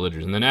lot of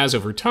villagers. And then as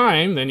over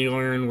time, then you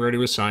learn where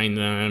to assign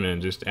them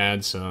and just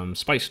add some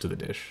spice to the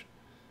dish.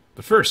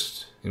 But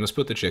first, you must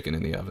put the chicken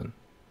in the oven.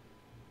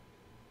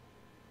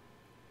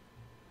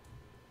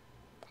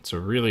 It's a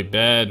really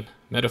bad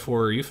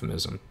metaphor or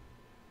euphemism.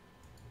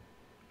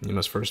 You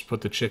must first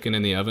put the chicken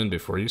in the oven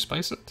before you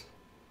spice it?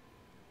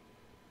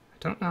 I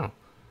don't know.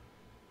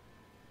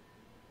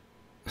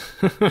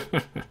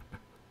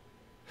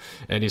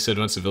 And he said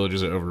once the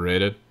villagers are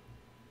overrated.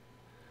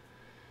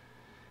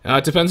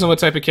 It depends on what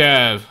type of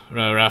cav,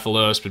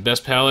 Raphaelos, but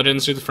best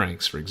paladins are the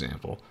Franks, for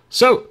example.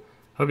 So,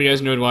 hope you guys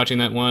enjoyed watching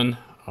that one.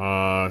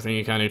 Thank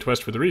you, Kanye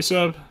Twist, for the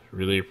resub.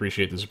 Really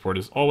appreciate the support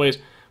as always.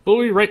 But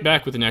we'll be right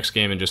back with the next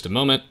game in just a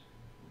moment.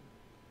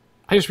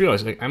 I just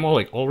realized, like, I'm all,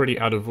 like, already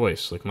out of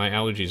voice. Like, my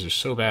allergies are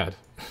so bad.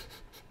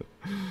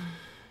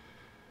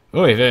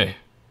 Oy vey.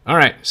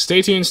 Alright,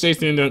 stay tuned,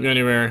 don't go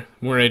anywhere.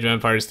 More Age of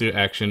Empires 2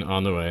 action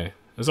on the way.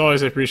 As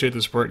always, I appreciate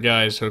the support,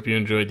 guys. Hope you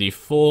enjoyed the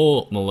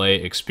full Malay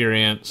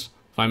experience.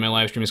 Find my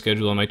live streaming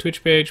schedule on my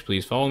Twitch page.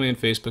 Please follow me on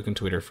Facebook and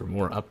Twitter for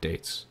more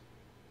updates.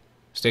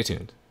 Stay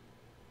tuned.